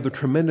 We have the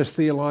tremendous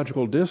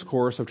theological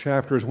discourse of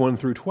chapters 1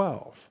 through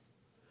 12.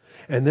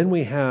 And then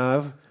we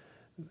have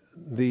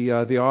the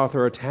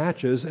author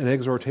attaches an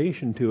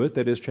exhortation to it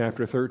that is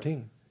chapter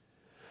 13.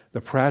 The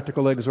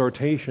practical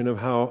exhortation of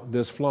how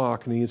this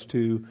flock needs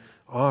to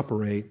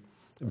operate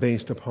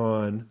based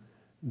upon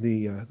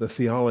the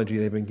theology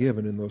they've been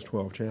given in those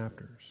 12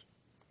 chapters.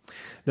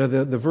 Now,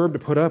 the verb to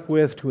put up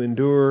with, to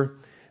endure,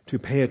 to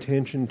pay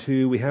attention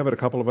to, we have it a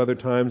couple of other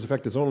times. In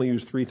fact, it's only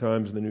used 3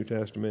 times in the New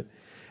Testament.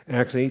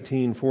 Acts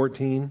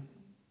 18:14.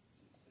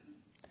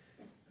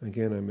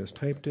 Again, I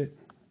mistyped it.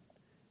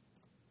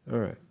 All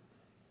right.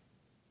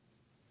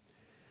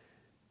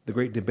 The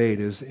great debate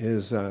is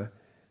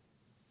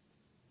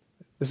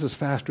this is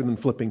faster than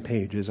flipping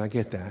pages. I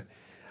get that.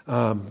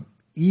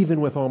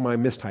 Even with all my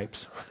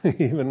mistypes,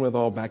 even with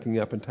all backing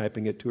up and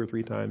typing it 2 or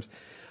 3 times,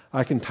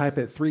 I can type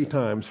it 3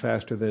 times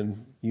faster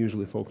than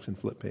usually folks can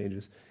flip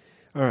pages.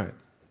 All right.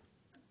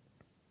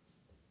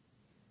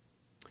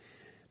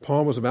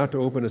 Paul was about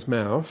to open his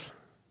mouth,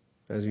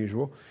 as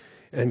usual,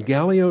 and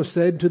Gallio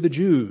said to the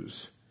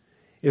Jews,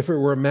 "If it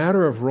were a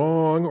matter of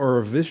wrong or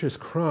a vicious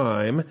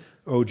crime,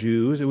 O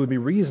Jews, it would be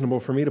reasonable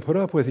for me to put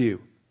up with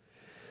you."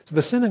 So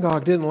the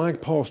synagogue didn't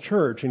like Paul's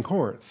church in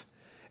Corinth.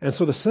 And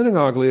so the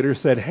synagogue leader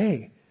said,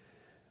 "Hey,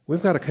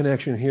 we've got a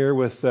connection here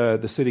with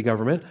the city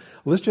government.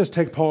 Let's just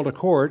take Paul to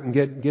court and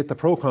get the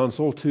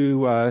proconsul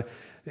to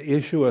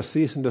issue a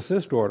cease and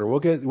desist order.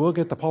 We'll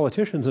get the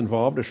politicians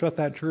involved to shut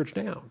that church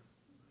down.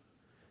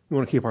 We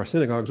want to keep our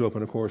synagogues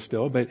open, of course,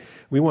 still, but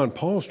we want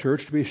Paul's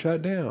church to be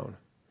shut down."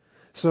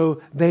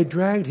 So they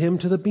dragged him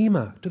to the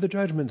bema, to the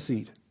judgment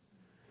seat,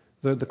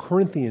 the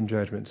Corinthian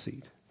judgment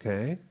seat,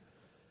 okay?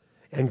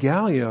 And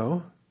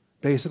Gallio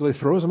basically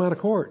throws him out of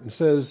court and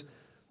says,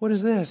 "What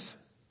is this?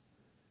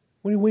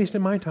 What are you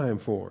wasting my time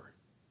for?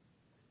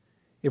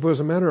 If it was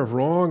a matter of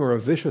wrong or a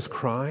vicious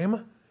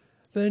crime,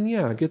 then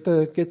yeah, get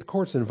the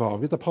courts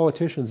involved, get the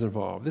politicians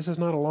involved. This is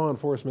not a law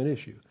enforcement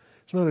issue.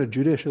 It's not a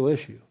judicial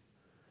issue.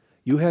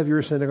 You have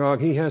your synagogue,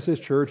 he has his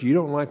church, you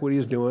don't like what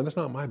he's doing, that's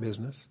not my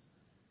business."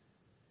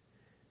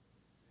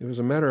 If it was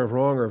a matter of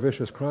wrong or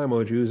vicious crime,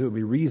 O Jews, it would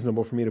be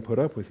reasonable for me to put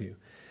up with you.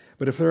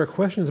 But if there are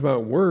questions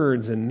about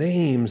words and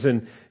names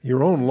and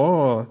your own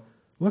law,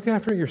 look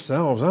after it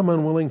yourselves. I'm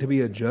unwilling to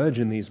be a judge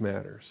in these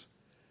matters.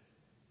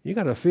 You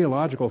got a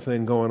theological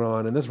thing going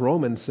on, and this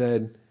Roman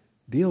said,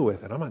 deal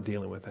with it. I'm not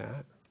dealing with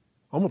that.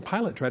 Almost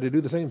Pilate tried to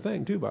do the same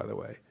thing too, by the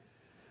way.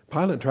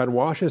 Pilate tried to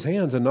wash his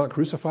hands and not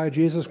crucify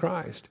Jesus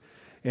Christ.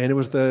 And it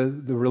was the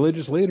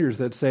religious leaders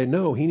that said,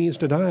 no, he needs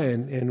to die,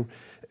 and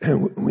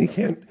we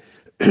can't,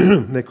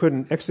 they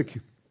couldn't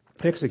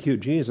execute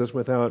Jesus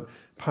without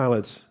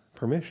Pilate's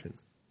permission.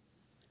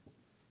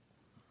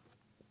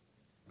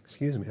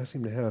 Excuse me, I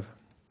seem to have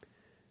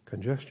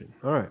congestion.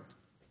 All right.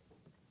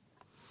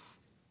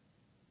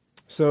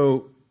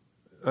 So,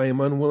 I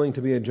am unwilling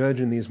to be a judge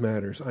in these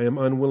matters. I am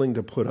unwilling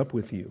to put up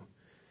with you.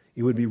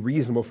 It would be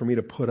reasonable for me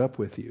to put up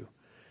with you.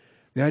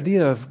 The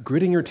idea of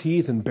gritting your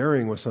teeth and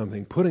bearing with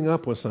something, putting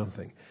up with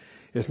something,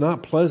 it's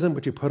not pleasant,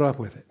 but you put up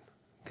with it.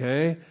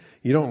 Okay?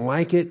 You don't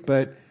like it,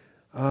 but,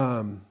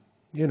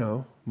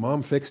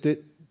 mom fixed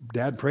it,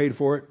 dad prayed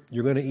for it,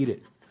 you're going to eat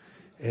it.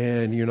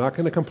 And you're not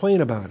going to complain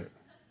about it.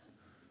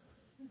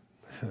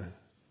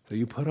 So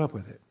you put up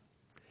with it.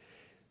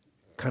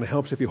 Kind of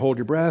helps if you hold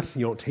your breath,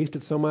 you don't taste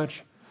it so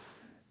much.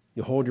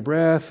 You hold your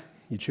breath,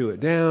 you chew it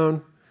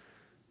down.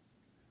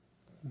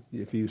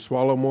 If you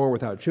swallow more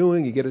without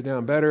chewing, you get it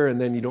down better, and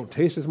then you don't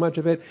taste as much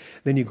of it.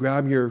 Then you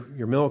grab your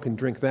milk and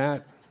drink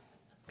that.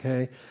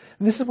 Okay?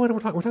 And this is what we're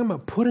talking. We're talking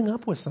about putting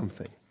up with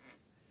something.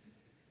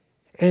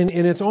 And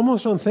it's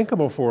almost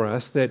unthinkable for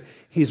us that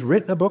he's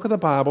written a book of the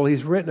Bible,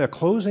 he's written a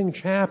closing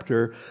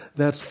chapter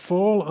that's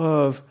full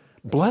of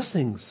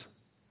blessings.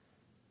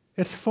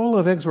 It's full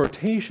of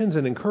exhortations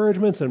and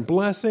encouragements and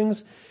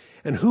blessings.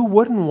 And who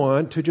wouldn't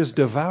want to just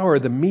devour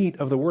the meat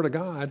of the Word of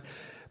God?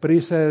 But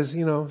he says,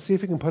 see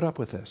if you can put up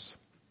with this.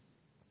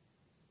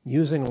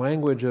 Using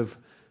language of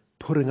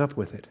putting up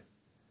with it.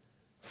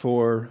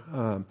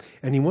 And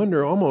you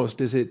wonder almost,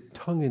 is it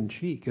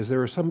tongue-in-cheek? Is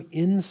there some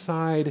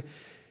inside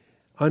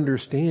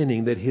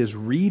understanding that his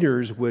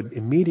readers would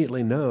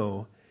immediately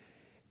know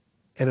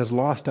and is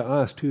lost to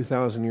us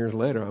 2,000 years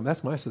later?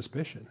 That's my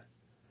suspicion.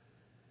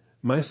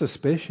 My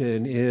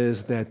suspicion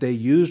is that they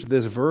used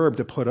this verb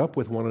to put up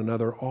with one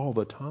another all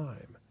the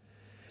time.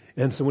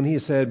 And so when he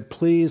said,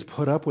 please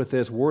put up with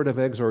this word of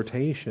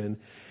exhortation,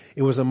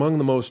 it was among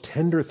the most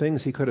tender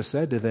things he could have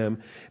said to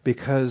them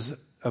because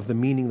of the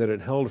meaning that it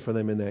held for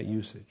them in that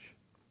usage.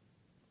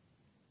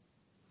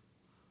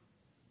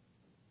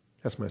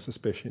 That's my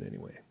suspicion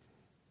anyway.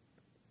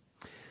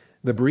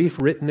 The brief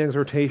written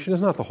exhortation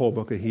is not the whole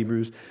book of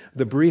Hebrews.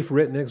 The brief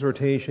written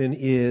exhortation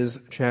is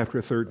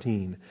chapter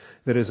 13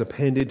 that is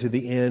appended to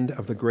the end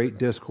of the great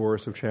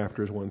discourse of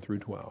chapters 1 through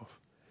 12.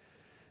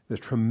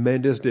 This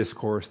tremendous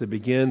discourse that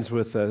begins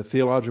with a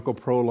theological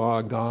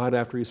prologue, God,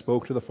 after he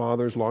spoke to the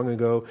fathers long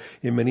ago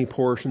in many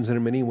portions and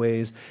in many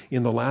ways,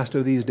 in the last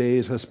of these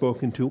days has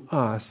spoken to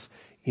us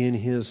in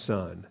his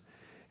Son.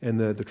 And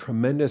the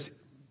tremendous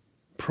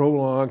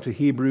prologue to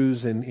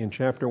Hebrews in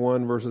chapter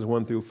 1, verses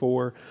 1 through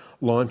 4,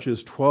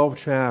 launches 12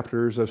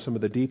 chapters of some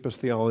of the deepest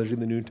theology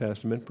the New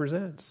Testament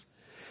presents,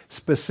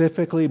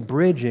 specifically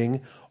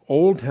bridging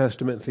Old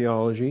Testament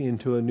theology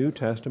into a New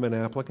Testament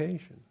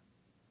application.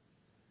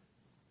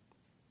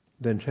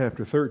 Then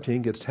chapter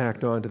 13 gets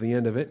tacked on to the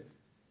end of it,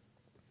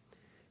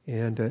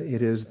 and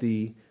it is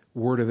the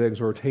word of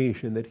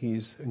exhortation that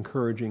he's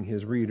encouraging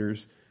his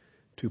readers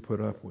to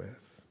put up with.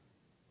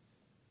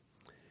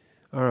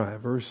 All right,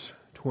 verse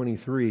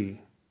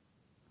 23.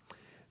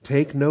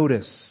 Take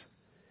notice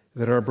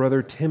that our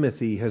brother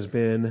Timothy has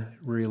been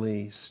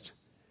released.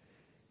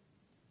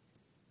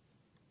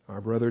 Our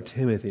brother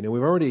Timothy. Now,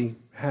 we've already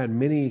had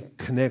many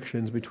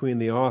connections between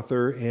the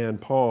author and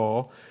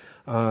Paul.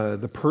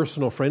 The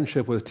personal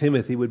friendship with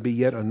Timothy would be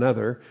yet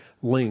another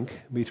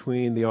link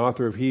between the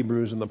author of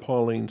Hebrews and the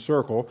Pauline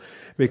circle,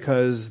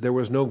 because there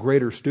was no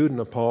greater student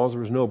of Paul's,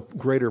 there was no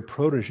greater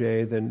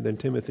protege than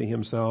Timothy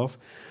himself,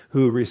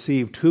 who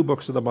received 2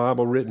 books of the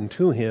Bible written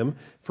to him,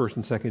 1st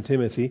and 2nd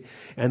Timothy,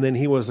 and then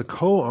he was a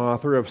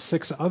co-author of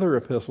 6 other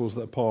epistles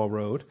that Paul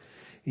wrote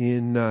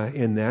in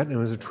that, and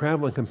was a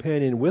traveling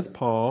companion with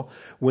Paul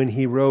when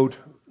he wrote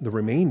the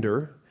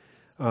remainder.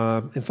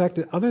 In fact,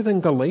 other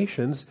than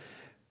Galatians,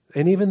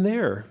 and even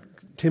there,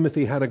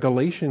 Timothy had a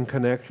Galatian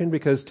connection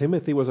because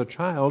Timothy was a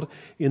child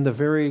in the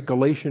very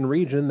Galatian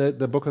region that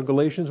the book of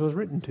Galatians was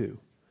written to.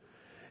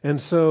 And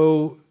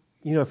so,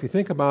 if you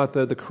think about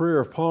the career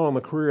of Paul and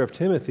the career of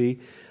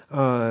Timothy,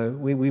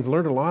 we've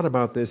learned a lot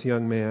about this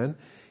young man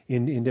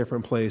in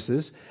different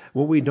places.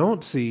 What we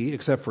don't see,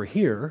 except for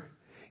here,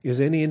 is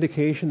any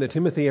indication that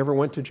Timothy ever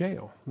went to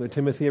jail, that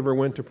Timothy ever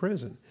went to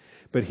prison.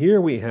 But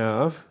here we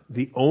have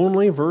the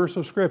only verse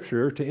of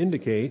Scripture to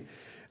indicate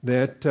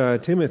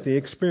that Timothy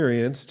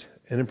experienced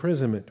an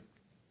imprisonment.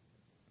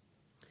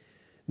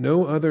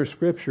 No other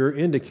Scripture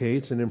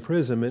indicates an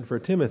imprisonment for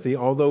Timothy,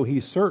 although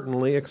he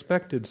certainly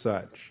expected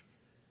such.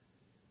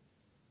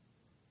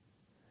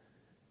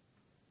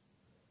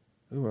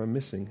 Oh, I'm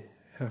missing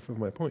half of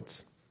my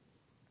points.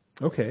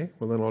 Okay,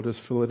 well then I'll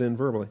just fill it in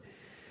verbally.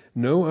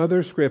 No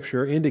other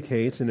scripture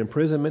indicates an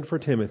imprisonment for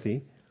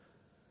Timothy,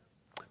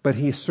 but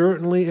he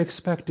certainly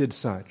expected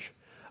such.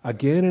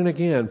 Again and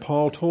again,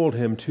 Paul told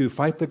him to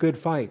fight the good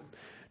fight,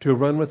 to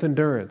run with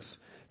endurance.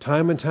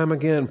 Time and time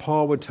again,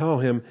 Paul would tell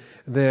him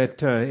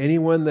that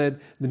anyone that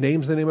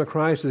names the name of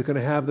Christ is going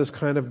to have this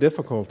kind of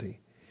difficulty.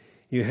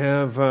 You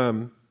have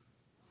 1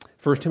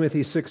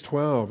 Timothy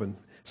 6:12 and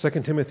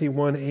 2 Timothy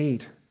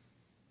 1:8.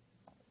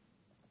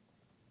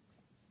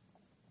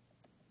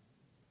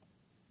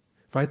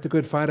 Fight the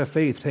good fight of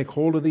faith. Take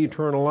hold of the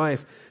eternal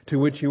life to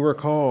which you were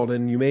called,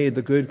 and you made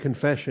the good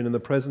confession in the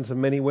presence of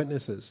many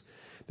witnesses.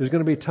 There's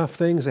going to be tough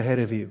things ahead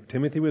of you.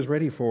 Timothy was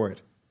ready for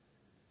it.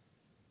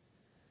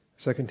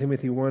 2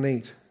 Timothy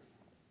 1:8.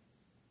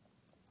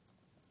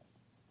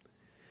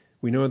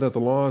 We know that the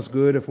law is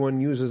good if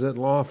one uses it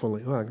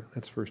lawfully. Well,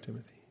 that's 1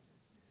 Timothy.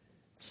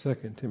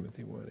 2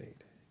 Timothy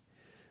 1:8.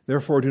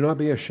 Therefore, do not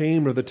be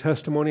ashamed of the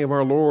testimony of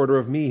our Lord or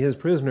of me, his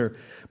prisoner,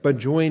 but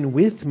join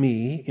with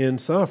me in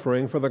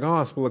suffering for the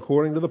gospel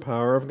according to the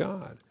power of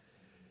God.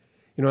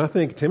 You know, I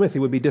think Timothy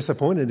would be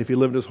disappointed if he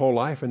lived his whole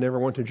life and never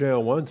went to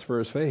jail once for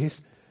his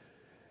faith.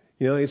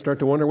 You know, he'd start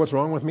to wonder, what's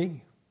wrong with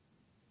me?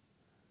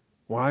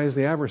 Why does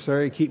the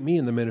adversary keep me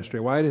in the ministry?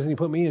 Why doesn't he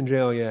put me in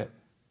jail yet?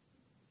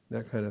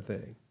 That kind of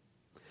thing.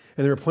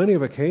 And there were plenty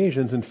of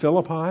occasions in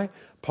Philippi.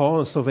 Paul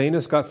and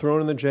Silvanus got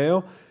thrown in the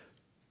jail.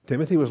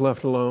 Timothy was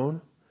left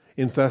alone.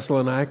 In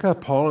Thessalonica,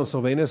 Paul and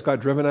Silvanus got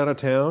driven out of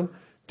town.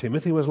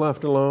 Timothy was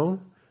left alone.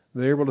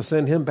 They were able to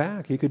send him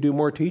back. He could do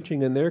more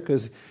teaching in there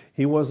because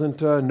he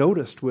wasn't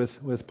noticed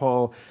with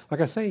Paul. Like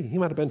I say, he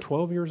might have been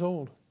 12 years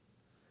old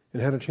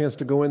and had a chance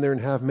to go in there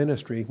and have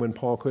ministry when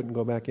Paul couldn't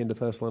go back into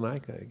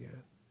Thessalonica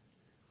again.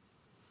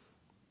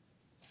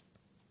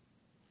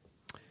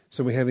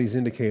 So we have these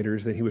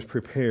indicators that he was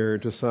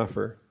prepared to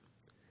suffer.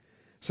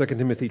 2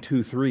 Timothy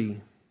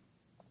 2:3.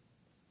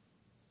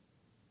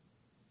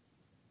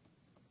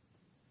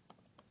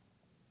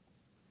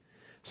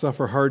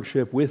 Suffer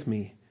hardship with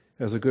me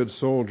as a good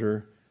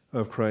soldier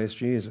of Christ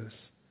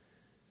Jesus.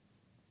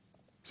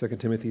 2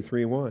 Timothy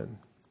 3:1.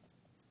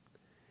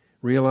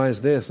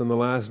 Realize this, in the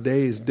last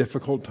days,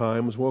 difficult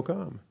times will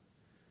come.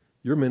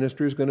 Your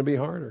ministry is going to be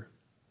harder.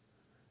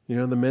 You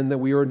know, the men that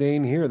we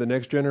ordain here, the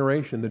next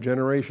generation, the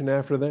generation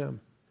after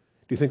them.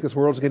 Do you think this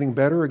world's getting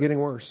better or getting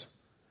worse?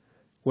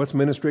 What's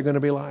ministry going to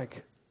be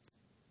like?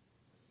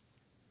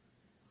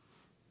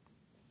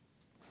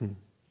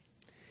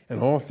 And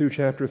all through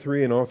chapter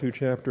 3 and all through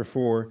chapter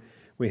 4,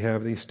 we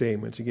have these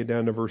statements. You get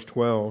down to verse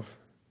 12.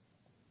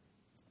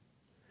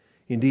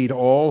 Indeed,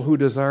 all who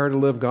desire to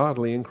live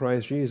godly in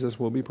Christ Jesus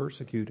will be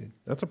persecuted.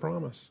 That's a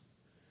promise.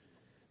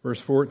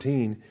 Verse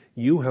 14,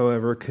 you,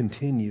 however,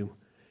 continue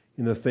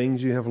in the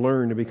things you have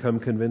learned to become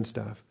convinced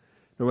of.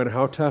 No matter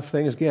how tough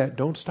things get,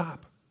 don't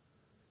stop.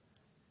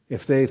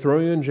 If they throw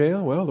you in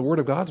jail, well, the Word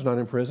of God's not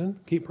in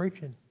prison. Keep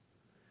preaching.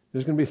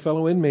 There's going to be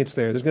fellow inmates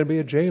there. There's going to be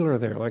a jailer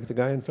there, like the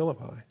guy in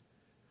Philippi.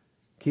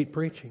 Keep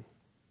preaching.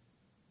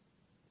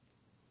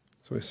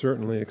 So he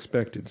certainly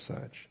expected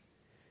such.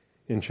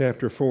 In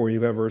chapter 4,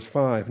 you've got verse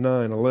 5,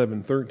 9,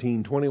 11,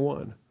 13,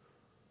 21,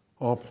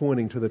 all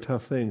pointing to the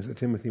tough things that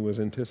Timothy was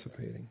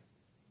anticipating.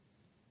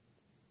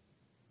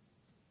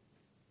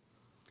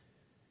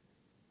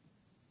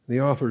 The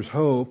author's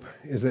hope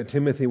is that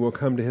Timothy will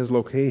come to his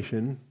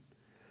location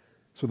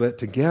so that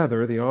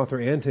together, the author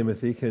and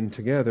Timothy can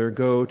together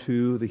go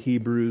to the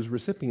Hebrews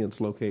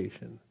recipient's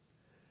location.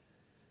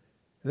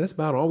 And that's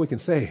about all we can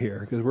say here,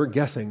 because we're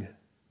guessing.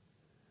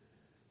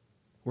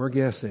 We're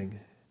guessing.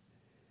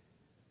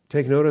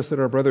 Take notice that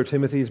our brother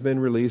Timothy's been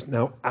released.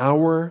 Now,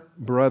 our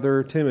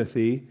brother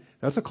Timothy,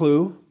 that's a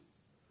clue.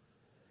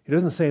 He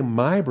doesn't say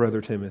my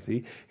brother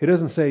Timothy. He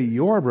doesn't say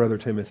your brother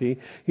Timothy.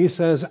 He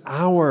says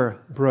our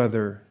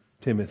brother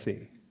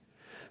Timothy.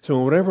 So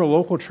in whatever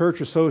local church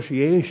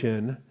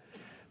association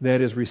that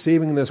is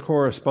receiving this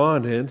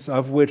correspondence,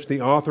 of which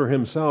the author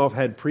himself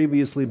had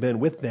previously been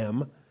with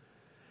them,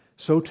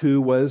 so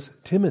too was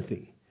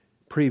Timothy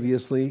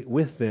previously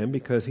with them,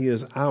 because he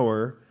is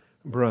our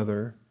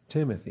brother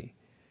Timothy,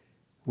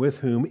 with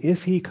whom,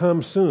 if he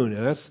comes soon,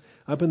 and that's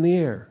up in the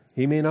air,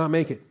 he may not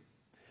make it.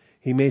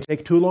 He may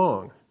take too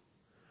long.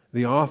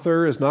 The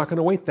author is not going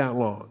to wait that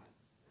long.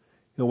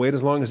 He'll wait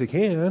as long as he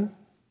can,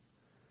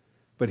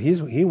 but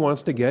he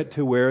wants to get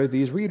to where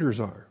these readers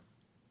are.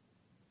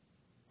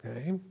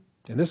 Okay?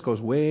 And this goes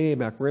way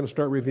back. We're going to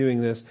start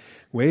reviewing this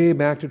way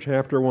back to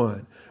chapter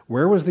 1.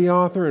 Where was the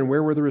author and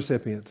where were the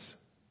recipients?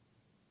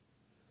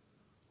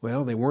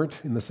 Well, they weren't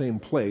in the same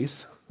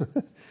place.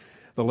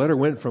 The letter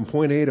went from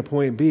point A to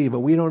point B,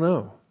 but we don't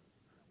know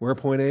where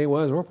point A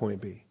was or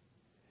point B.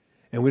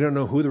 And we don't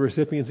know who the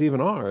recipients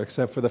even are,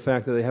 except for the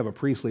fact that they have a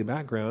priestly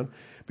background.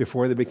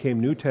 Before they became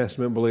New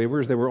Testament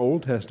believers, they were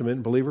Old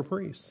Testament believer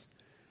priests.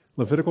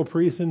 Levitical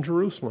priests in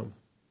Jerusalem.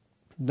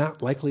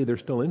 Not likely they're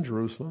still in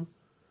Jerusalem.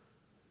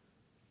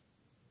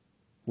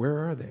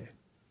 Where are they?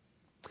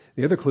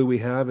 The other clue we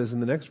have is in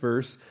the next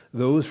verse,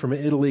 those from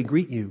Italy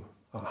greet you.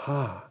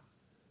 Aha,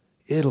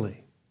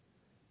 Italy.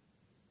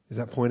 Is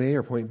that point A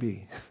or point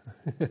B?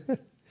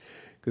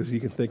 Because you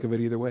can think of it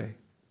either way.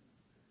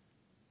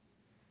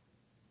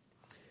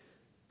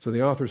 So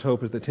the author's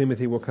hope is that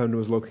Timothy will come to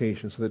his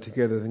location so that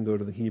together they can go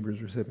to the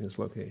Hebrews recipient's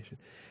location.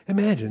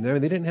 Imagine, they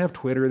didn't have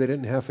Twitter, they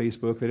didn't have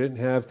Facebook, they didn't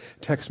have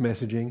text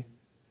messaging.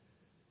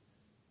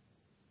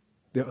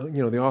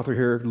 The author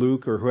here,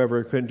 Luke or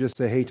whoever, couldn't just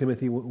say, "Hey,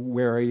 Timothy,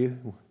 where are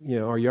you?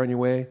 Are you on your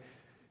way?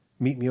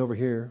 Meet me over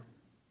here."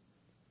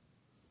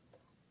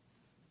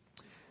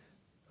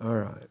 All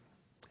right.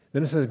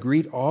 Then it says,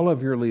 "Greet all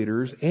of your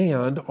leaders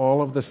and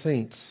all of the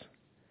saints."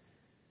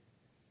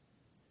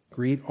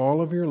 Greet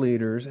all of your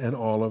leaders and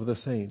all of the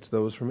saints.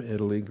 Those from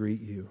Italy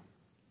greet you.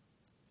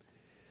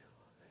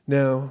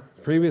 Now,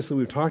 previously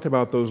we've talked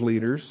about those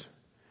leaders.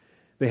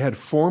 They had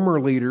former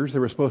leaders they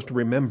were supposed to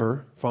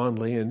remember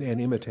fondly and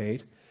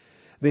imitate.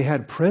 They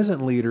had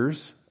present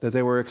leaders that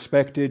they were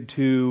expected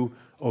to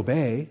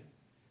obey.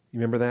 You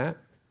remember that?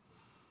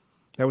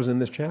 That was in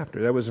this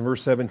chapter. That was in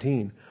verse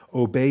 17.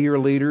 "Obey your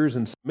leaders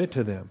and submit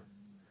to them,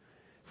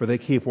 for they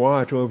keep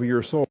watch over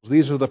your souls."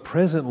 These are the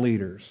present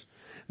leaders.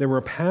 There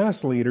were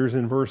past leaders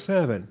in verse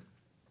 7.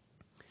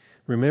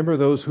 Remember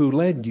those who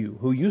led you,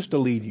 who used to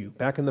lead you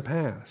back in the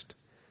past.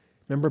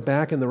 Remember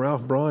back in the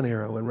Ralph Braun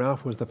era when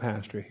Ralph was the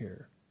pastor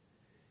here.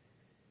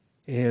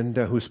 And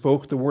who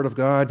spoke the word of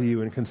God to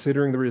you, and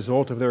considering the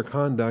result of their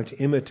conduct,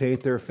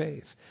 imitate their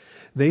faith.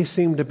 They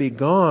seem to be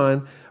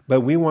gone,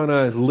 but we want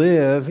to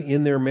live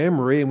in their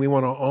memory and we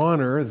want to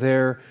honor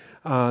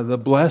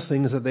the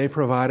blessings that they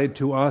provided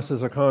to us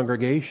as a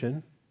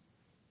congregation.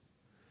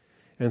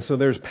 And so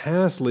there's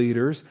past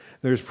leaders,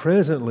 there's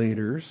present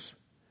leaders,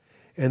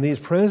 and these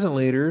present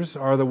leaders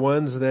are the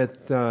ones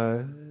that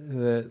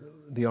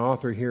the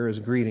author here is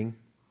greeting.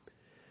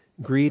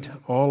 Greet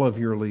all of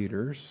your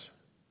leaders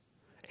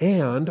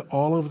and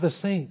all of the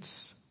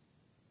saints.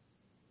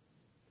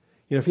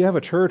 If you have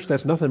a church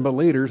that's nothing but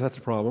leaders, that's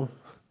a problem.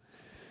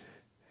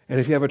 And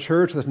if you have a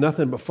church that's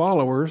nothing but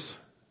followers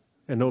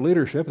and no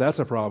leadership, that's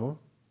a problem.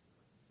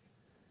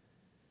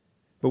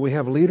 But we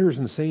have leaders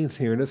and saints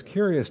here, and it's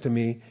curious to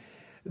me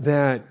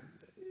that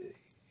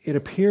it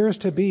appears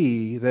to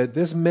be that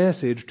this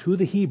message to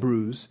the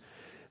Hebrews,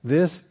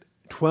 this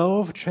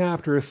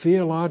 12-chapter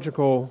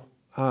theological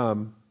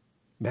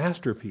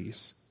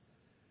masterpiece,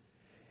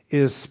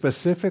 is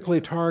specifically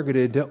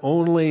targeted to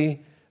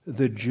only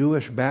the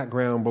Jewish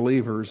background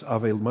believers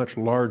of a much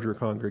larger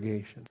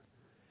congregation.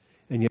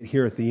 And yet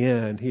here at the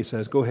end, he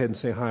says, go ahead and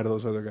say hi to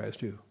those other guys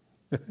too.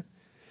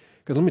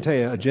 Because let me tell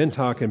you, a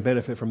Gentile can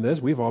benefit from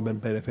this. We've all been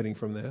benefiting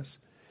from this.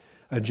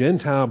 A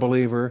Gentile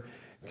believer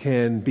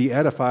can be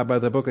edified by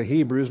the book of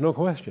Hebrews, no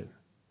question.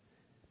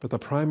 But the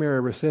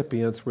primary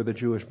recipients were the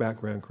Jewish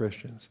background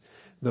Christians,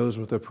 those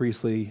with the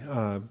priestly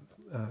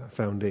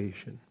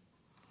foundation.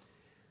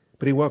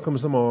 But he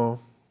welcomes them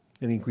all,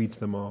 and he greets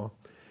them all.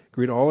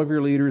 Greet all of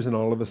your leaders and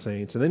all of the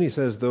saints. And then he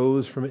says,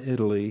 those from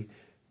Italy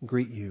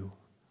greet you.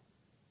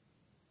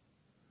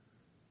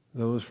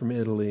 Those from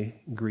Italy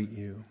greet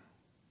you.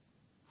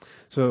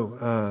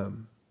 So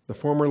the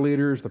former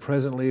leaders, the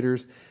present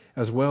leaders,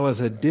 as well as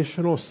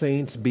additional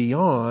saints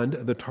beyond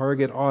the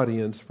target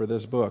audience for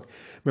this book.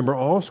 Remember,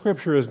 all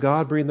Scripture is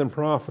God-breathed and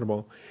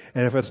profitable.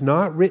 And if it's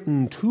not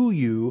written to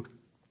you,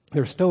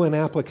 there's still an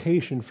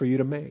application for you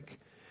to make.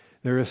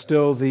 There is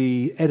still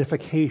the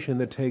edification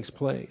that takes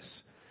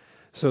place.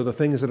 So the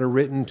things that are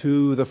written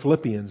to the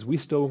Philippians, we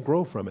still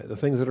grow from it. The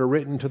things that are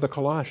written to the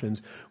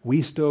Colossians,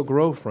 we still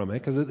grow from it,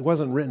 because it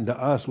wasn't written to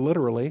us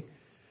literally,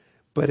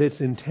 but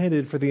it's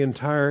intended for the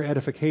entire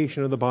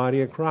edification of the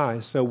body of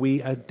Christ. So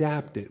we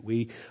adapt it,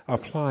 we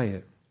apply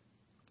it.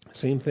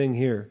 Same thing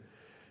here.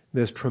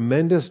 This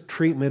tremendous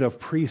treatment of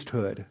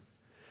priesthood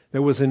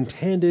that was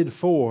intended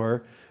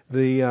for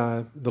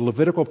the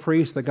Levitical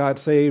priest that got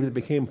saved, that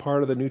became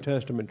part of the New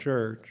Testament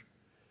church.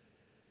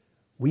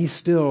 We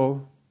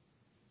still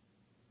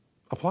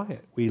apply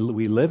it. We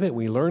live it.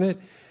 We learn it.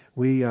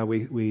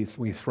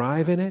 We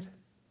thrive in it.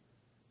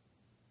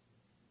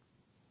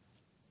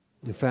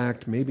 In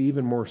fact, maybe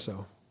even more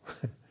so,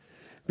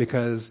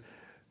 because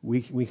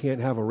we can't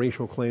have a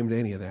racial claim to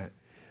any of that.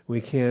 We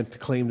can't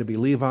claim to be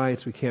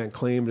Levites. We can't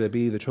claim to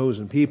be the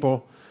chosen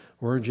people.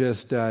 We're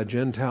just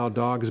Gentile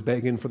dogs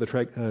begging for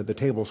the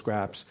table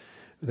scraps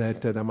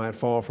that might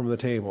fall from the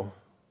table,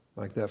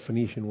 like that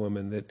Phoenician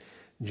woman that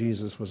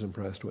Jesus was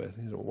impressed with.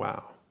 He said,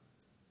 wow,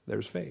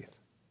 there's faith.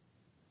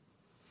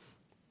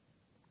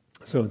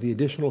 So the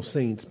additional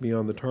saints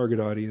beyond the target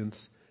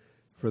audience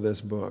for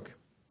this book.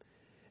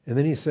 And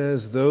then he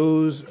says,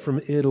 those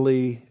from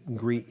Italy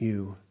greet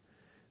you.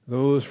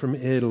 Those from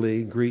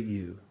Italy greet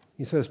you.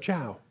 He says,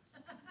 ciao.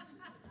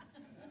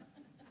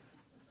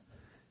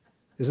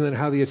 Isn't that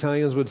how the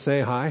Italians would say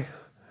hi?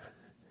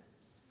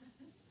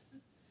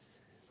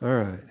 All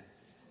right.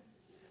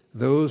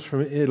 Those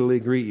from Italy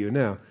greet you.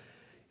 Now,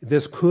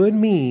 this could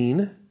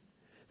mean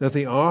that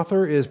the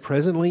author is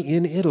presently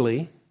in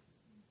Italy,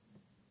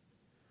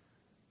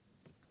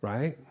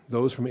 right?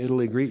 Those from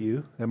Italy greet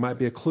you. That might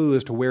be a clue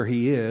as to where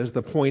he is.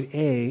 The point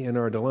A in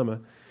our dilemma,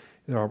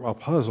 our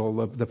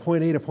puzzle, the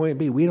point A to point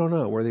B, we don't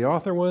know. Where the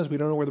author was, we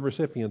don't know where the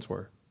recipients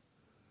were.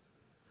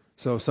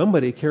 So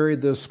somebody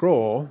carried this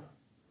scroll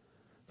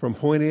from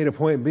point A to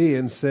point B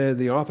and said,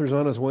 the author's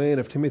on his way,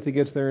 and if Timothy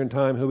gets there in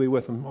time, he'll be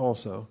with him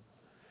also.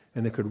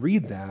 And they could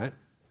read that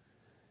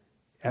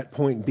at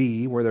point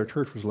B, where their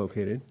church was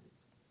located.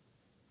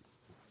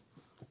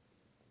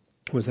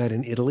 Was that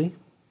in Italy?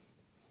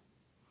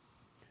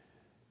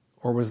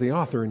 Or was the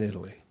author in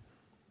Italy?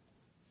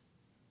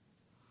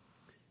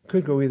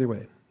 Could go either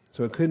way.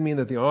 So it could mean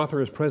that the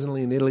author is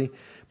presently in Italy,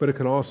 but it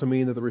could also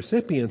mean that the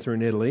recipients are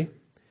in Italy,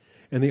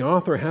 and the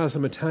author has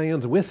some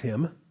Italians with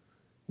him,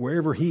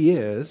 wherever he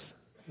is,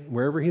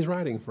 wherever he's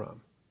writing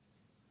from.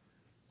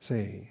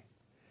 See,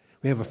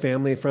 we have a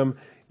family from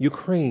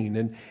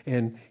Ukraine,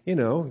 and you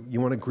know,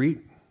 you want to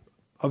greet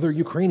other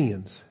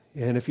Ukrainians,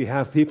 and if you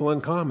have people in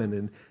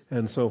common,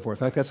 and so forth.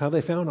 In fact, that's how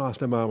they found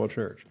Austin Bible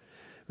Church.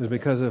 It was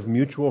because of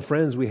mutual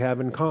friends we have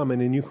in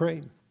common in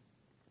Ukraine,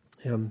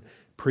 and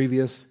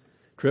previous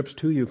trips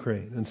to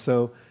Ukraine. And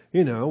so,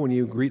 you know, when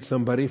you greet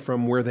somebody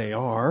from where they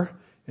are,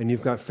 and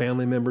you've got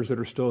family members that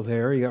are still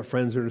there, you got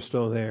friends that are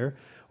still there,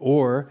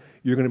 or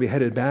you're going to be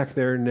headed back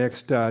there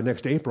next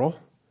April,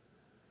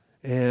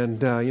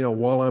 and you know,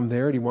 while I'm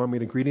there, do you want me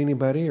to greet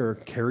anybody or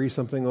carry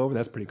something over?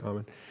 That's pretty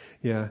common.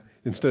 Yeah,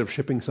 instead of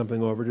shipping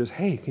something over, just,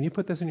 hey, can you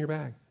put this in your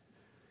bag?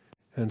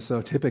 And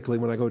so typically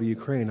when I go to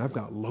Ukraine, I've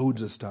got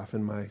loads of stuff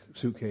in my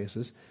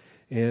suitcases,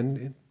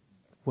 and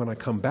when I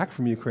come back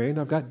from Ukraine,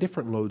 I've got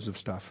different loads of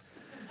stuff.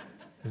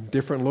 And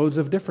different loads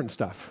of different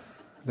stuff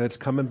that's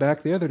coming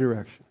back the other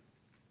direction.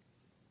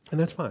 And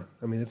that's fine.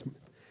 I mean, it's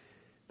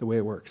the way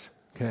it works,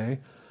 okay?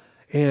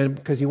 And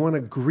because you want to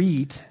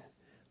greet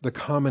the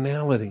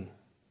commonality.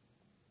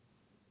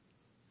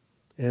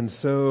 And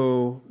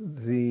so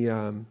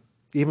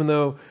even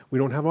though we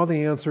don't have all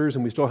the answers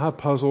and we still have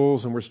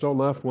puzzles and we're still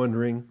left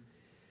wondering,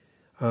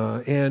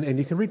 and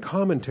you can read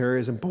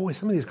commentaries, and boy,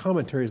 some of these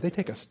commentaries, they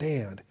take a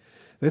stand.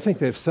 They think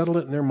they've settled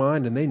it in their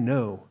mind and they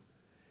know.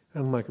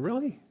 And I'm like,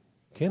 really?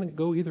 Can it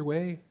go either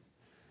way?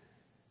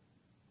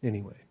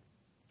 Anyway,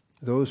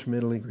 those from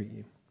Italy greet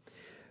you.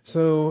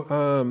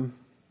 So,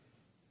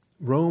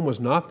 Rome was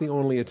not the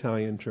only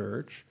Italian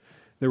church.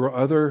 There were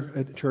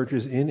other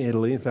churches in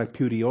Italy. In fact,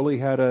 Puteoli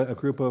had a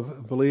group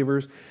of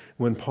believers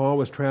when Paul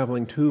was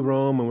traveling to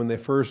Rome and when they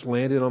first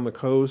landed on the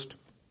coast.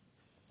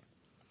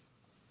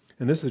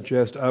 And this is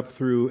just up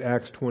through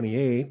Acts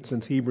 28,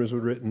 since Hebrews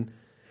was written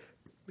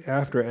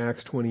after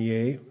Acts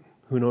 28.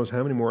 Who knows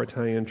how many more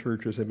Italian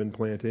churches have been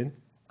planted.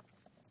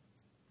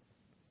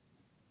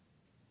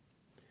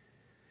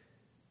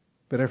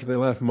 But after they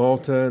left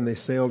Malta and they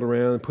sailed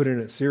around and put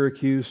in at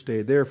Syracuse,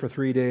 stayed there for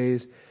 3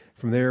 days.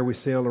 From there we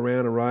sailed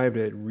around, arrived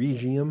at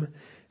Rhegium,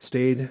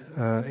 stayed,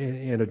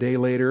 and a day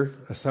later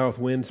a south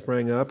wind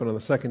sprang up, and on the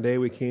second day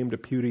we came to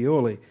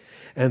Puteoli.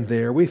 And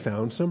there we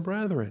found some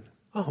brethren.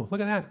 Oh,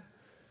 look at that.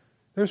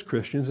 There's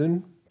Christians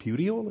in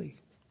Puteoli.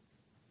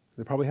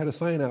 They probably had a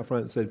sign out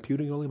front that said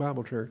Puteoli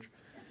Bible Church.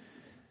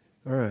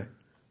 All right.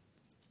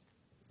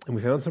 And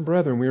we found some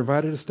brethren. We were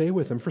invited to stay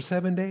with them for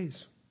 7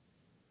 days.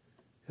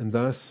 And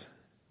thus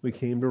we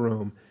came to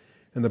Rome.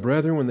 And the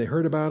brethren, when they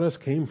heard about us,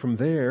 came from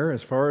there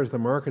as far as the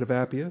market of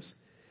Appius.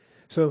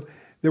 So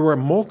there were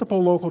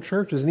multiple local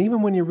churches. And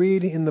even when you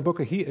read in the book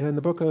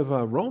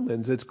of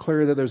Romans, it's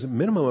clear that there's a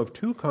minimum of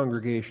 2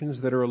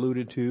 congregations that are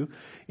alluded to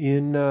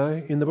in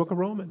the book of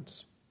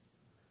Romans.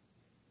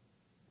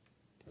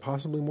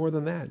 Possibly more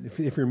than that.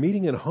 If you're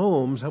meeting in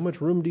homes, how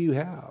much room do you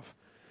have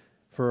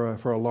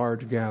for a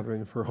large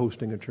gathering, for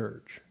hosting a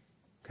church?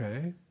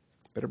 Okay?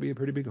 Better be a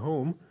pretty big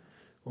home.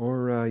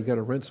 Or you got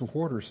to rent some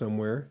quarters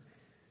somewhere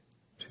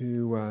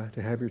to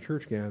have your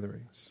church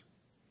gatherings.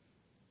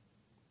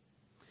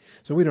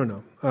 So we don't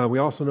know. We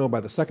also know by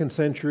the 2nd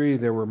century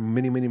there were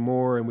many, many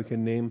more, and we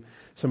can name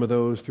some of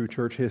those through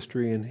church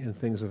history and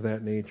things of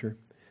that nature.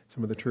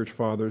 Some of the church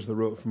fathers that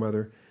wrote from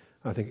other,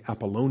 I think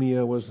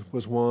Apollonia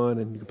was one,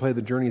 and you can play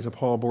the Journeys of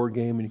Paul board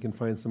game, and you can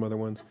find some other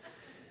ones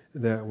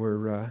that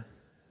were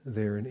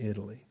there in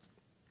Italy.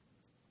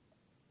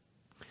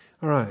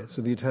 All right,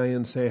 so the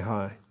Italians say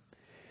hi.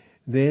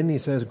 Then he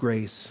says,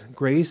 grace.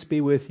 Grace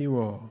be with you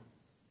all.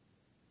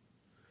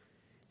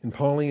 In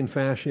Pauline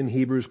fashion,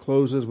 Hebrews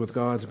closes with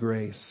God's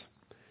grace.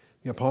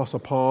 The Apostle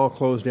Paul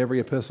closed every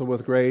epistle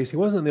with grace. He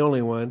wasn't the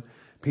only one.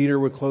 Peter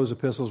would close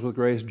epistles with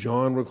grace.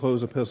 John would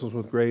close epistles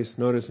with grace.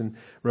 Notice in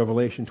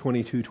Revelation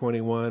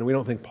 22:21, we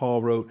don't think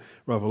Paul wrote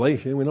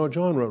Revelation. We know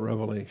John wrote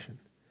Revelation.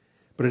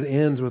 But it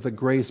ends with a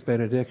grace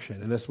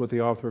benediction, and that's what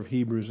the author of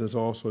Hebrews is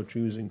also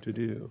choosing to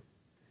do.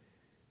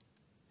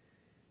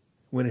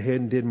 Went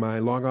ahead and did my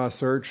Logos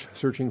search,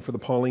 searching for the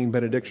Pauline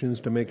benedictions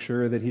to make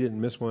sure that he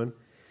didn't miss one.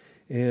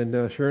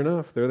 And sure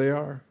enough, there they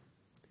are.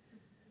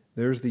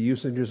 There's the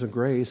usages of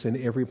grace in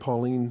every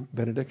Pauline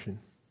benediction.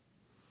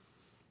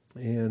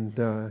 And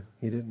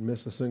he didn't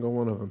miss a single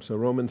one of them. So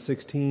Romans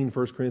 16,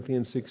 1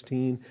 Corinthians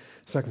 16,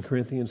 2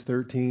 Corinthians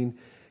 13.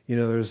 You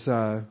know, there's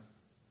no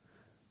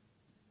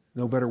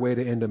better way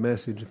to end a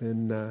message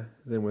than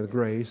with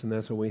grace, and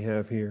that's what we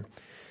have here.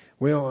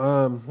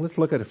 Well, let's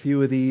look at a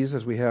few of these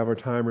as we have our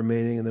time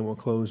remaining, and then we'll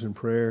close in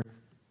prayer.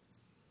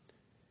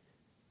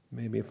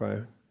 Maybe if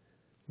I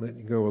let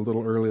you go a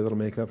little early, that'll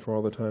make up for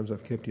all the times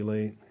I've kept you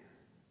late.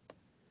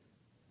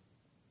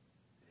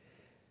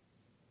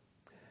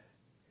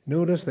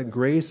 Notice that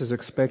grace is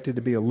expected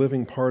to be a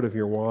living part of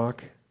your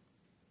walk.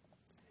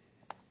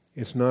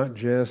 It's not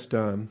just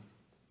a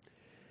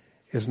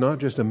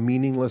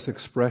meaningless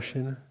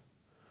expression.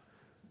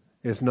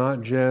 It's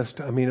not just,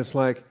 it's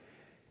like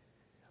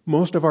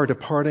most of our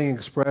departing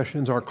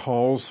expressions are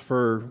calls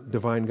for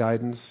divine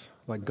guidance,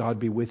 like God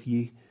be with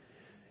ye,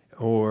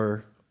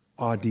 or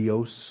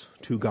adios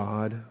to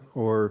God,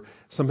 or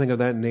something of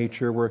that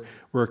nature.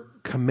 We're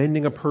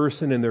commending a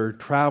person in their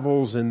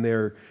travels, in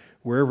their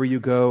wherever you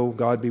go,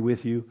 God be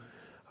with you.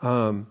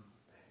 And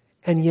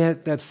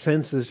yet that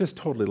sense is just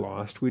totally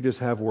lost. We just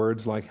have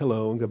words like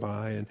hello and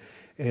goodbye,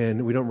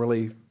 and we don't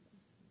really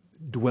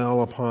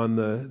dwell upon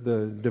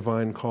the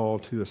divine call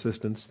to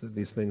assistance that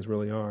these things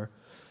really are.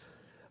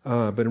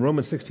 But in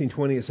Romans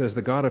 16:20 it says,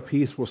 the God of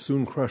peace will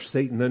soon crush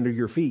Satan under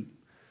your feet.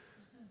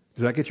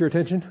 Does that get your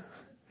attention?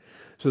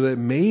 So that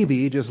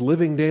maybe just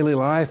living daily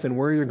life and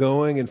where you're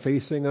going and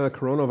facing a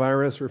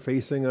coronavirus or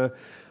facing a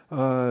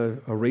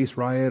race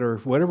riot or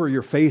whatever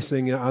you're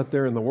facing out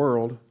there in the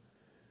world,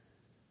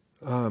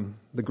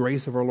 the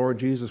grace of our Lord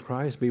Jesus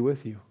Christ be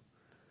with you.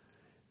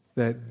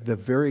 That the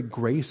very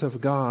grace of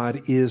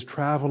God is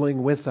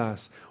traveling with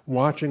us,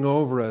 watching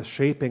over us,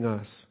 shaping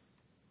us.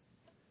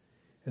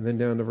 And then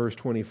down to verse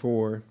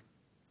 24,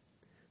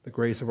 the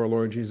grace of our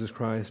Lord Jesus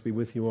Christ be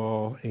with you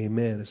all.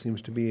 Amen. It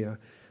seems to be a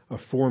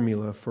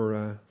formula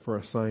for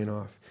a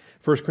sign-off.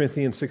 1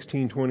 Corinthians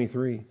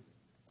 16:23. I'm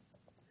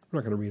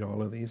not going to read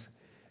all of these,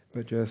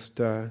 but just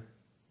the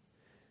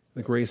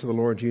grace of the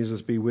Lord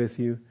Jesus be with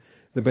you.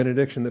 The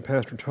benediction that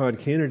Pastor Todd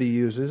Kennedy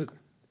uses,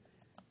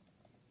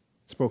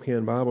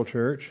 Spokane Bible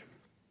Church.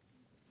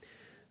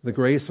 The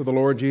grace of the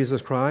Lord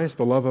Jesus Christ,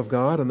 the love of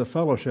God, and the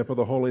fellowship of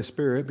the Holy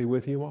Spirit be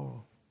with you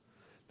all.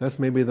 That's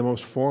maybe the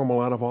most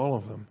formal out of all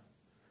of them.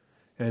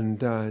 And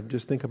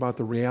just think about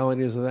the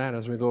realities of that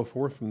as we go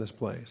forth from this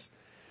place.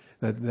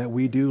 That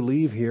we do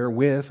leave here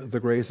with the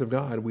grace of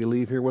God. We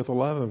leave here with the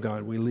love of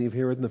God. We leave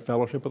here in the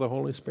fellowship of the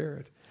Holy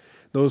Spirit.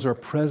 Those are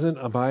present,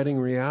 abiding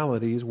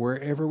realities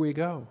wherever we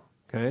go.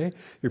 Okay?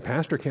 Your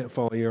pastor can't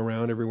follow you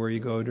around everywhere you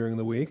go during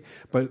the week,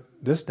 but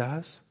this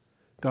does.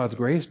 God's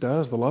grace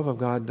does. The love of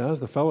God does.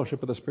 The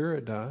fellowship of the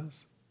Spirit does.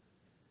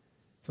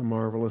 It's a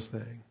marvelous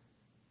thing.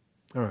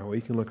 All right, well,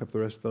 you can look up the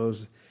rest of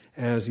those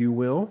as you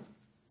will.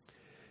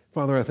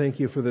 Father, I thank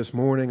you for this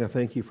morning. I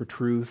thank you for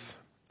truth.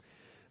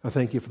 I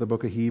thank you for the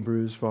book of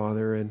Hebrews,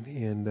 Father,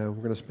 and we're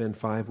going to spend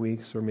 5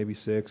 weeks or maybe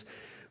 6.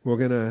 We're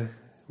going to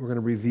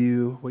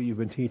review what you've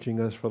been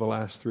teaching us for the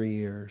last 3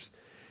 years.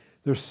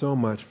 There's so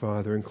much,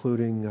 Father,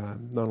 including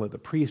not only the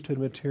priesthood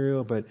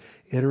material, but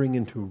entering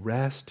into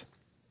rest,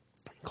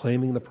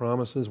 claiming the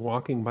promises,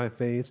 walking by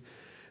faith,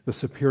 the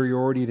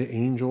superiority to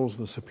angels,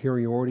 the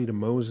superiority to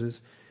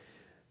Moses.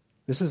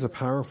 This is a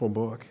powerful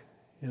book.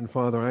 And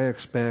Father, I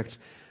expect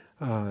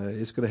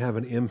it's going to have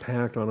an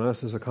impact on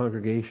us as a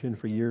congregation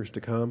for years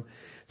to come.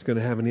 It's going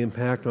to have an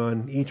impact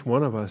on each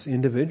one of us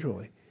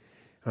individually.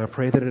 I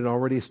pray that it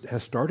already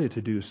has started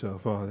to do so,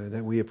 Father,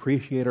 that we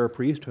appreciate our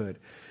priesthood,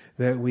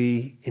 that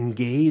we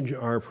engage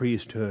our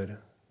priesthood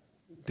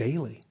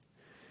daily,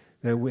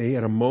 that we,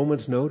 at a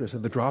moment's notice,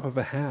 at the drop of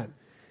a hat,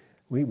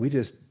 we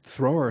just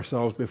throw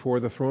ourselves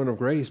before the throne of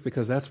grace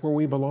because that's where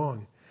we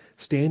belong,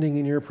 standing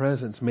in your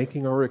presence,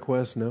 making our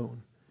requests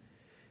known.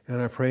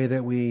 And I pray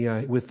that we,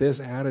 with this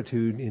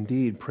attitude,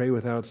 indeed, pray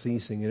without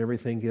ceasing, and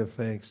everything give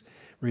thanks,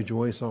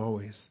 rejoice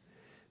always.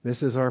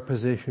 This is our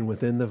position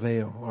within the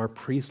veil, our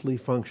priestly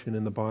function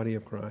in the body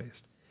of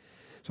Christ.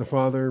 So,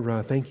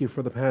 Father, thank you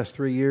for the past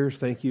 3 years.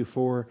 Thank you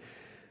for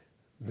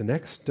the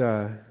next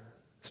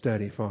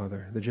study,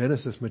 Father, the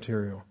Genesis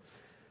material.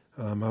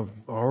 I've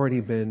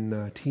already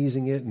been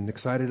teasing it and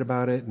excited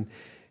about it, and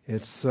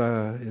it's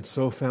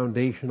so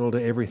foundational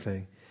to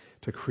everything,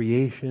 to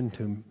creation,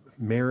 to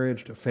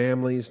marriage, to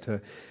families,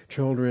 to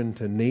children,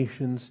 to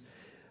nations,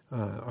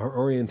 our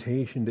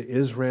orientation to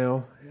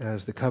Israel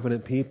as the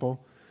covenant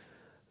people,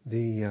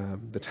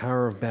 the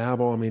Tower of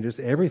Babel. I mean, just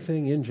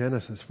everything in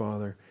Genesis,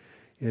 Father,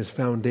 is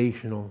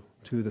foundational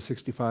to the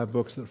 65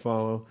 books that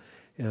follow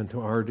and to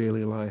our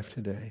daily life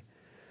today.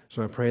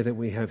 So I pray that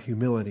we have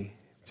humility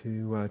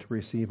to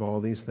receive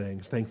all these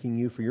things. Thanking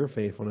you for your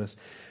faithfulness.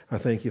 I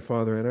thank you,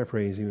 Father, and I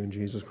praise you in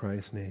Jesus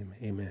Christ's name.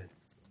 Amen.